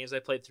Uncharted games. I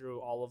played through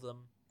all of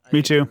them.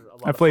 Me too.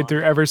 I played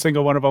through every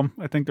single one of them.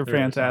 I think they're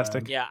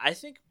fantastic. Yeah, I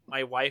think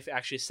my wife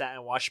actually sat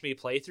and watched me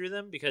play through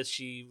them because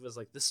she was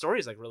like, "This story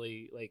is like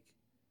really like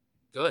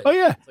good." Oh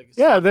yeah,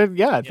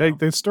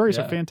 the stories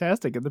Yeah. are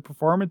fantastic, and the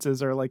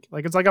performances are like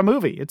it's like a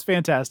movie. It's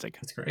fantastic.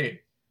 It's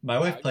great. My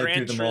wife played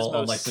Gran through them all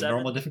on Turismo like the 7.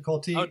 normal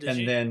difficulty, Oh, did and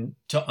she? then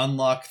to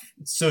unlock,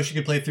 so she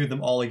could play through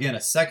them all again a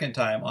second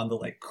time on the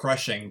like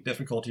crushing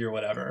difficulty or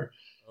whatever,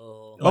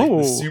 Oh, like Oh,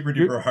 the super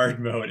duper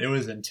hard mode. It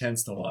was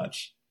intense to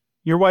watch.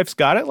 Your wife's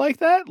got it like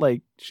that.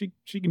 Like she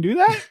can do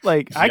that.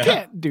 Like I Yeah.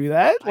 can't do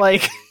that.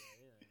 Like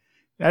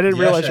I didn't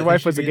Yeah, realize I your think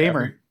wife she was a beat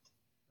gamer.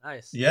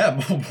 nice.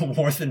 Yeah,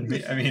 more than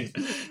me. I mean,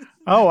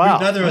 Oh wow.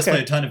 neither of us Okay.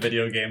 play a ton of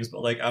video games,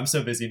 but like I'm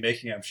so busy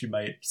making them, she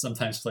might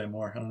sometimes play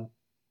more. I don't know.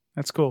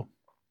 That's cool.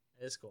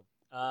 It is cool.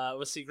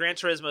 Let's see. Gran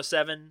Turismo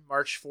 7,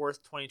 March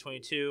 4th,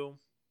 2022.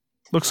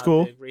 Looks Not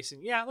cool. big racing.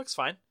 Yeah, it looks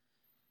fine.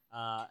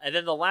 And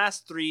then the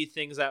last three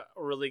things that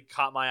really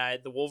caught my eye: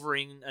 the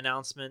Wolverine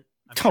announcement.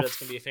 I'm sure that's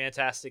going to be a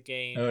fantastic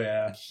game. Oh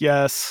yeah,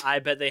 Yes. I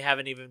bet they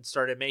haven't even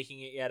started making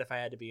it yet. If I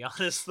had to be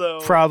honest,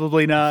 though,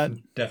 Probably not.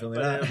 definitely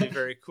but not. it'll be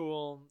very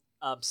cool.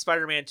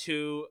 Spider-Man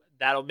 2.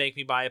 That'll make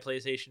me buy a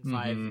PlayStation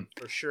 5 Mhm.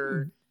 for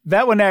sure.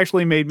 That one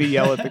actually made me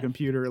yell at the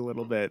computer a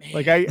little bit.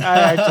 Like I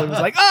actually was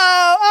like,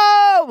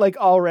 oh, like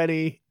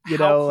already, How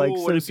know, like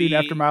cool would so it soon be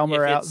after if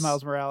it's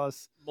Miles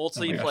Morales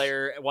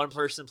Multiplayer. One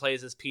person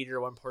plays as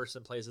Peter. One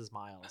person plays as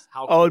Miles.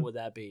 How Oh, cool would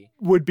that be?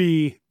 would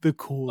be the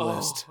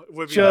coolest. Oh, it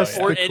would be Just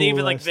or, the and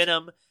even like coolest.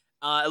 Venom.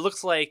 It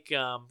looks like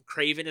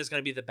Kraven is going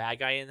to be the bad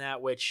guy in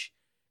that, which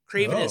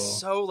Kraven is Oh.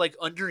 so like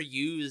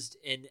underused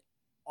in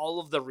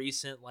all of the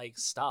recent like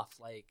stuff.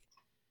 Like,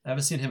 I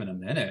haven't seen him in a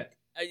minute.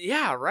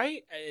 yeah,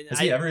 right. And Has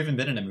he ever even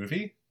been in a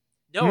movie?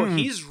 No, Hmm.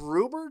 he's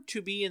rumored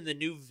to be in the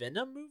new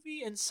Venom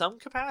movie in some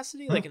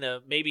capacity, like in a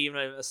maybe even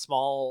a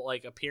small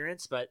like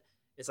appearance, but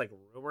it's like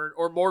rumored.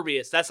 Or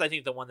Morbius. That's I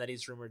think the one that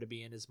he's rumored to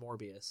be in is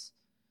Morbius,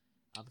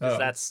 because Oh.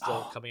 that's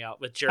still coming out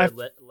with Jared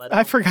Leto.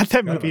 I forgot that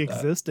Forgot movie about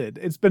that. existed.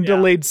 It's been Yeah.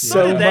 delayed So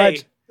so did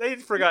much. they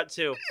forgot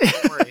too.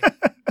 Don't worry.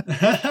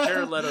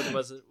 Jared Leto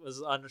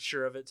was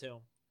unsure of it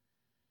too.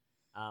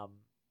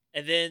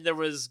 And then there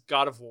was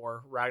God of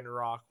War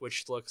Ragnarok,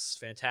 which looks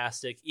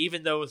fantastic,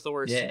 even though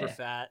Thor is super Yeah.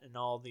 fat and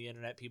all the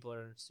internet people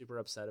are super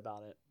upset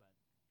about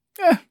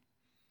it.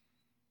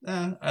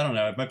 I don't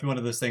know. It might be one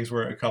of those things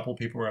where a couple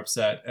people were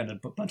upset and a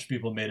bunch of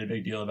people made a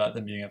big deal about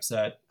them being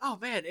upset. Oh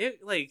man, it's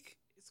I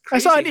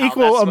crazy saw an how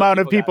equal that's what amount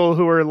of got. people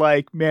who were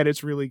like, "Man,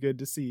 it's really good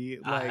to see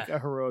like Ah. a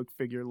heroic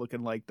figure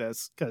looking like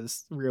this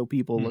because real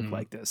people look Mhm.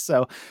 like this."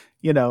 So,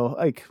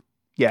 like,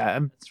 yeah,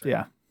 That's right.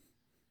 yeah.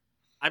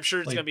 I'm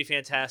sure it's Like- gonna be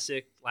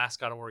fantastic. Last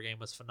God of War game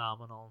was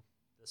phenomenal.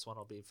 This one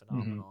will be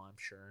phenomenal, I'm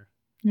sure.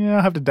 Yeah,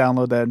 I'll have to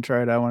download that and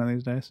try it out one of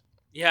these days.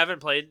 You haven't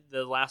played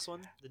the last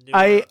one? The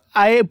new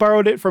I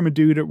borrowed it from a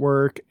dude at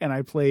work and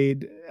I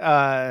played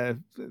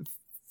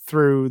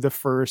through the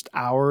first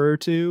hour or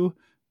two,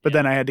 but Yeah.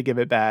 then I had to give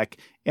it back.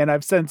 And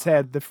I've since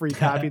had the free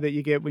copy that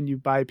you get when you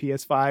buy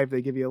PS5.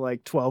 They give you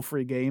like 12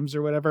 free games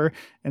or whatever.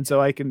 And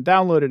so I can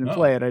download it and Oh.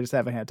 play it. I just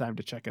haven't had time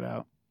to check it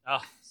out.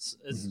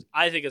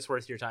 I think it's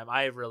worth your time.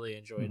 I really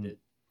enjoyed Mhm. it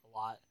a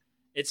lot.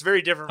 It's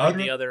very different I would from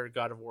the re- other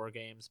God of War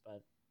games,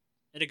 but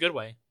in a good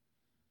way.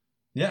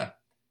 Yeah.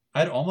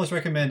 I'd almost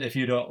recommend, if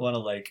you don't want to,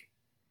 like,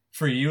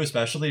 for you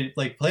especially,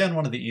 like, play on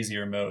one of the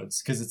easier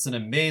modes, because it's an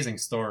amazing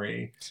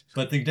story,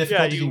 but the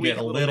difficulty you can weak get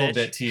a little little bitch.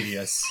 bit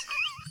tedious.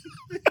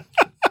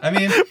 I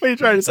mean, What are you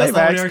trying to say, that's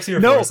not what Max? Eric's here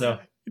No, for, so.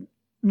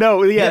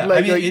 no, yeah, Yeah,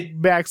 like, I mean, like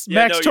Max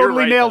Yeah, no, you're totally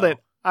right, nailed though. it.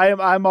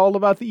 I'm all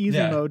about the easy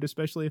Yeah. mode,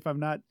 especially if I'm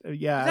not. I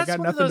That's got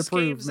one of nothing those to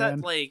prove, games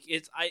man. that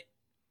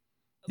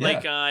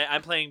like Yeah.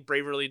 I'm playing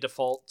Bravely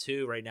Default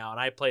 2 right now, and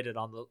I played it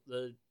on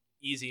the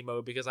easy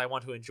mode because I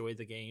want to enjoy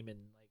the game and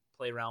like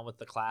play around with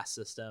the class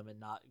system and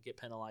not get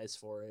penalized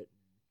for it.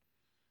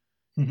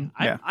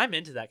 Yeah. I'm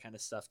into that kind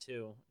of stuff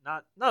too.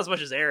 Not as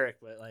much as Eric,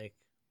 but like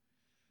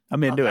I'm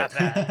not into that it.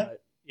 bad,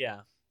 but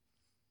yeah.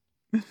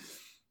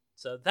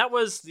 So that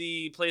was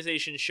the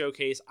PlayStation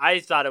showcase. I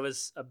thought it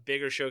was a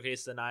bigger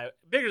showcase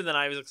bigger than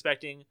I was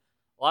expecting.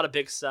 A lot of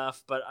big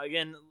stuff, but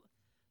again,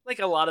 like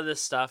a lot of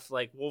this stuff,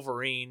 like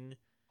Wolverine,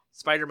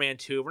 Spider-Man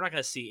 2, we're not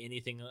going to see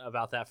anything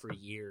about that for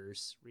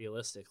years,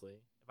 realistically.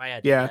 If I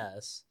had to Yeah.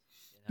 guess.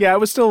 Yeah, it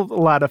was still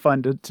a lot of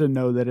fun to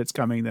know that it's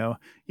coming, though.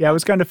 Yeah, it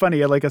was kind of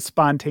funny. Like a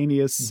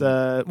spontaneous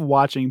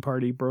watching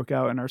party broke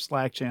out in our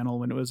Slack channel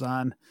when it was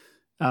on.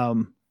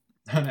 Oh,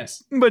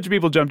 nice. A bunch of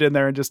people jumped in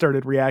there and just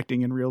started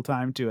reacting in real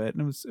time to it,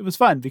 and it was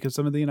fun because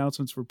some of the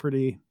announcements were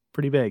pretty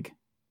big.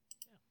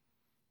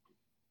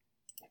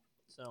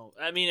 So,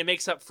 I mean, it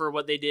makes up for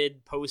what they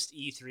did post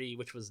E3,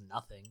 which was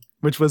nothing.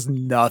 Which was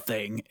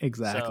nothing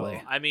exactly.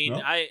 So, I mean,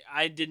 Well,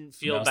 I didn't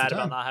feel now's the bad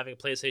about time. not having a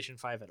PlayStation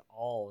 5 at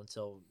all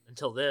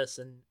until this,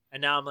 and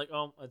now I'm like,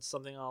 oh, it's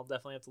something I'll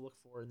definitely have to look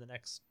for in the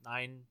next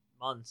 9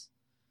 months.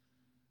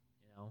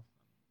 I'm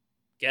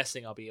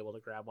guessing I'll be able to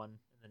grab one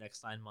in the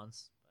next 9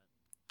 months.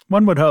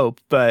 One would hope,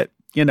 but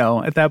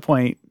at that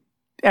point,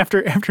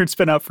 after it's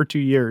been out for 2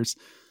 years,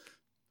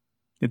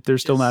 if they're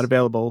still Yes. not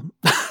available.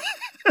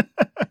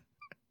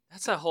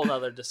 that's a whole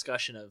other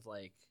discussion of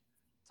like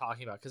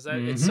talking about, because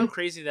it's so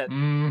crazy that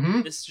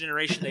this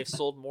generation they've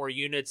sold more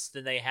units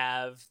than they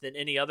have than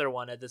any other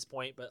one at this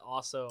point, but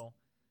also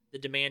the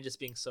demand just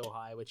being so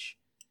high, which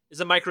is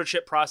a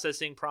microchip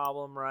processing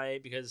problem,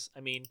 right? Because I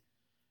mean,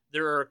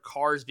 there are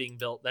cars being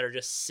built that are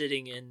just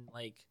sitting in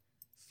like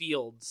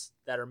fields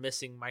that are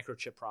missing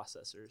microchip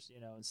processors,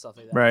 you know, and stuff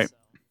like that. Right. So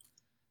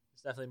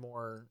it's definitely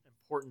more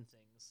important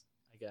things,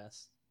 I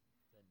guess.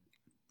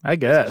 I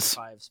guess.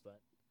 Fives, but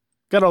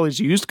got all these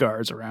used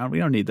cars around. We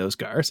don't need those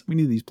cars. We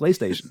need these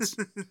PlayStations.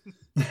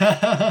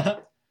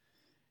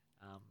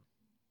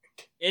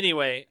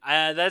 Anyway,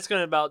 that's going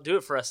to about do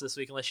it for us this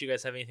week, unless you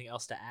guys have anything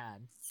else to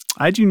add.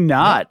 I do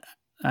not.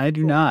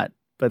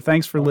 But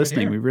thanks for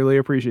listening. We really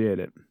appreciate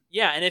it.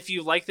 Yeah, and if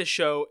you like the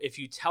show, if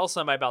you tell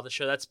somebody about the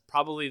show, that's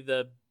probably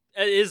it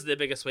is the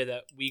biggest way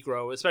that we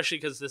grow, especially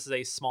because this is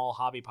a small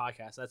hobby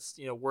podcast. That's,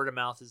 you know, word of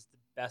mouth is the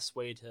best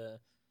way to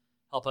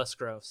help us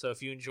grow. So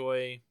if you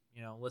enjoy,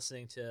 you know,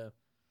 listening to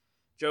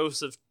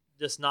Joseph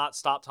just not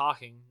stop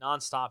talking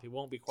nonstop, he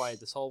won't be quiet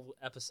this whole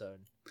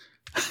episode.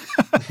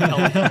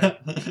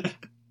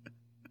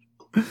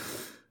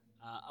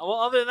 Well,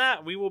 other than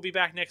that, we will be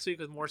back next week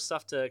with more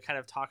stuff to kind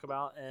of talk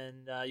about.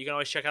 And you can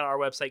always check out our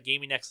website,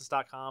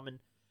 gamingnexus.com, and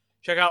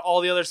check out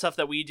all the other stuff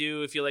that we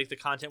do. If you like the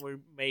content we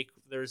make,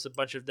 there's a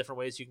bunch of different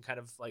ways you can kind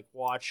of like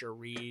watch or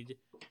read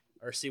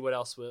or see what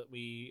else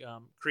we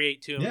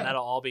create too. And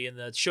that'll all be in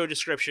the show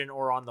description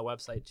or on the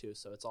website too.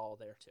 So it's all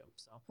there too.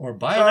 So or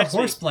buy our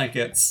horse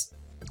blankets.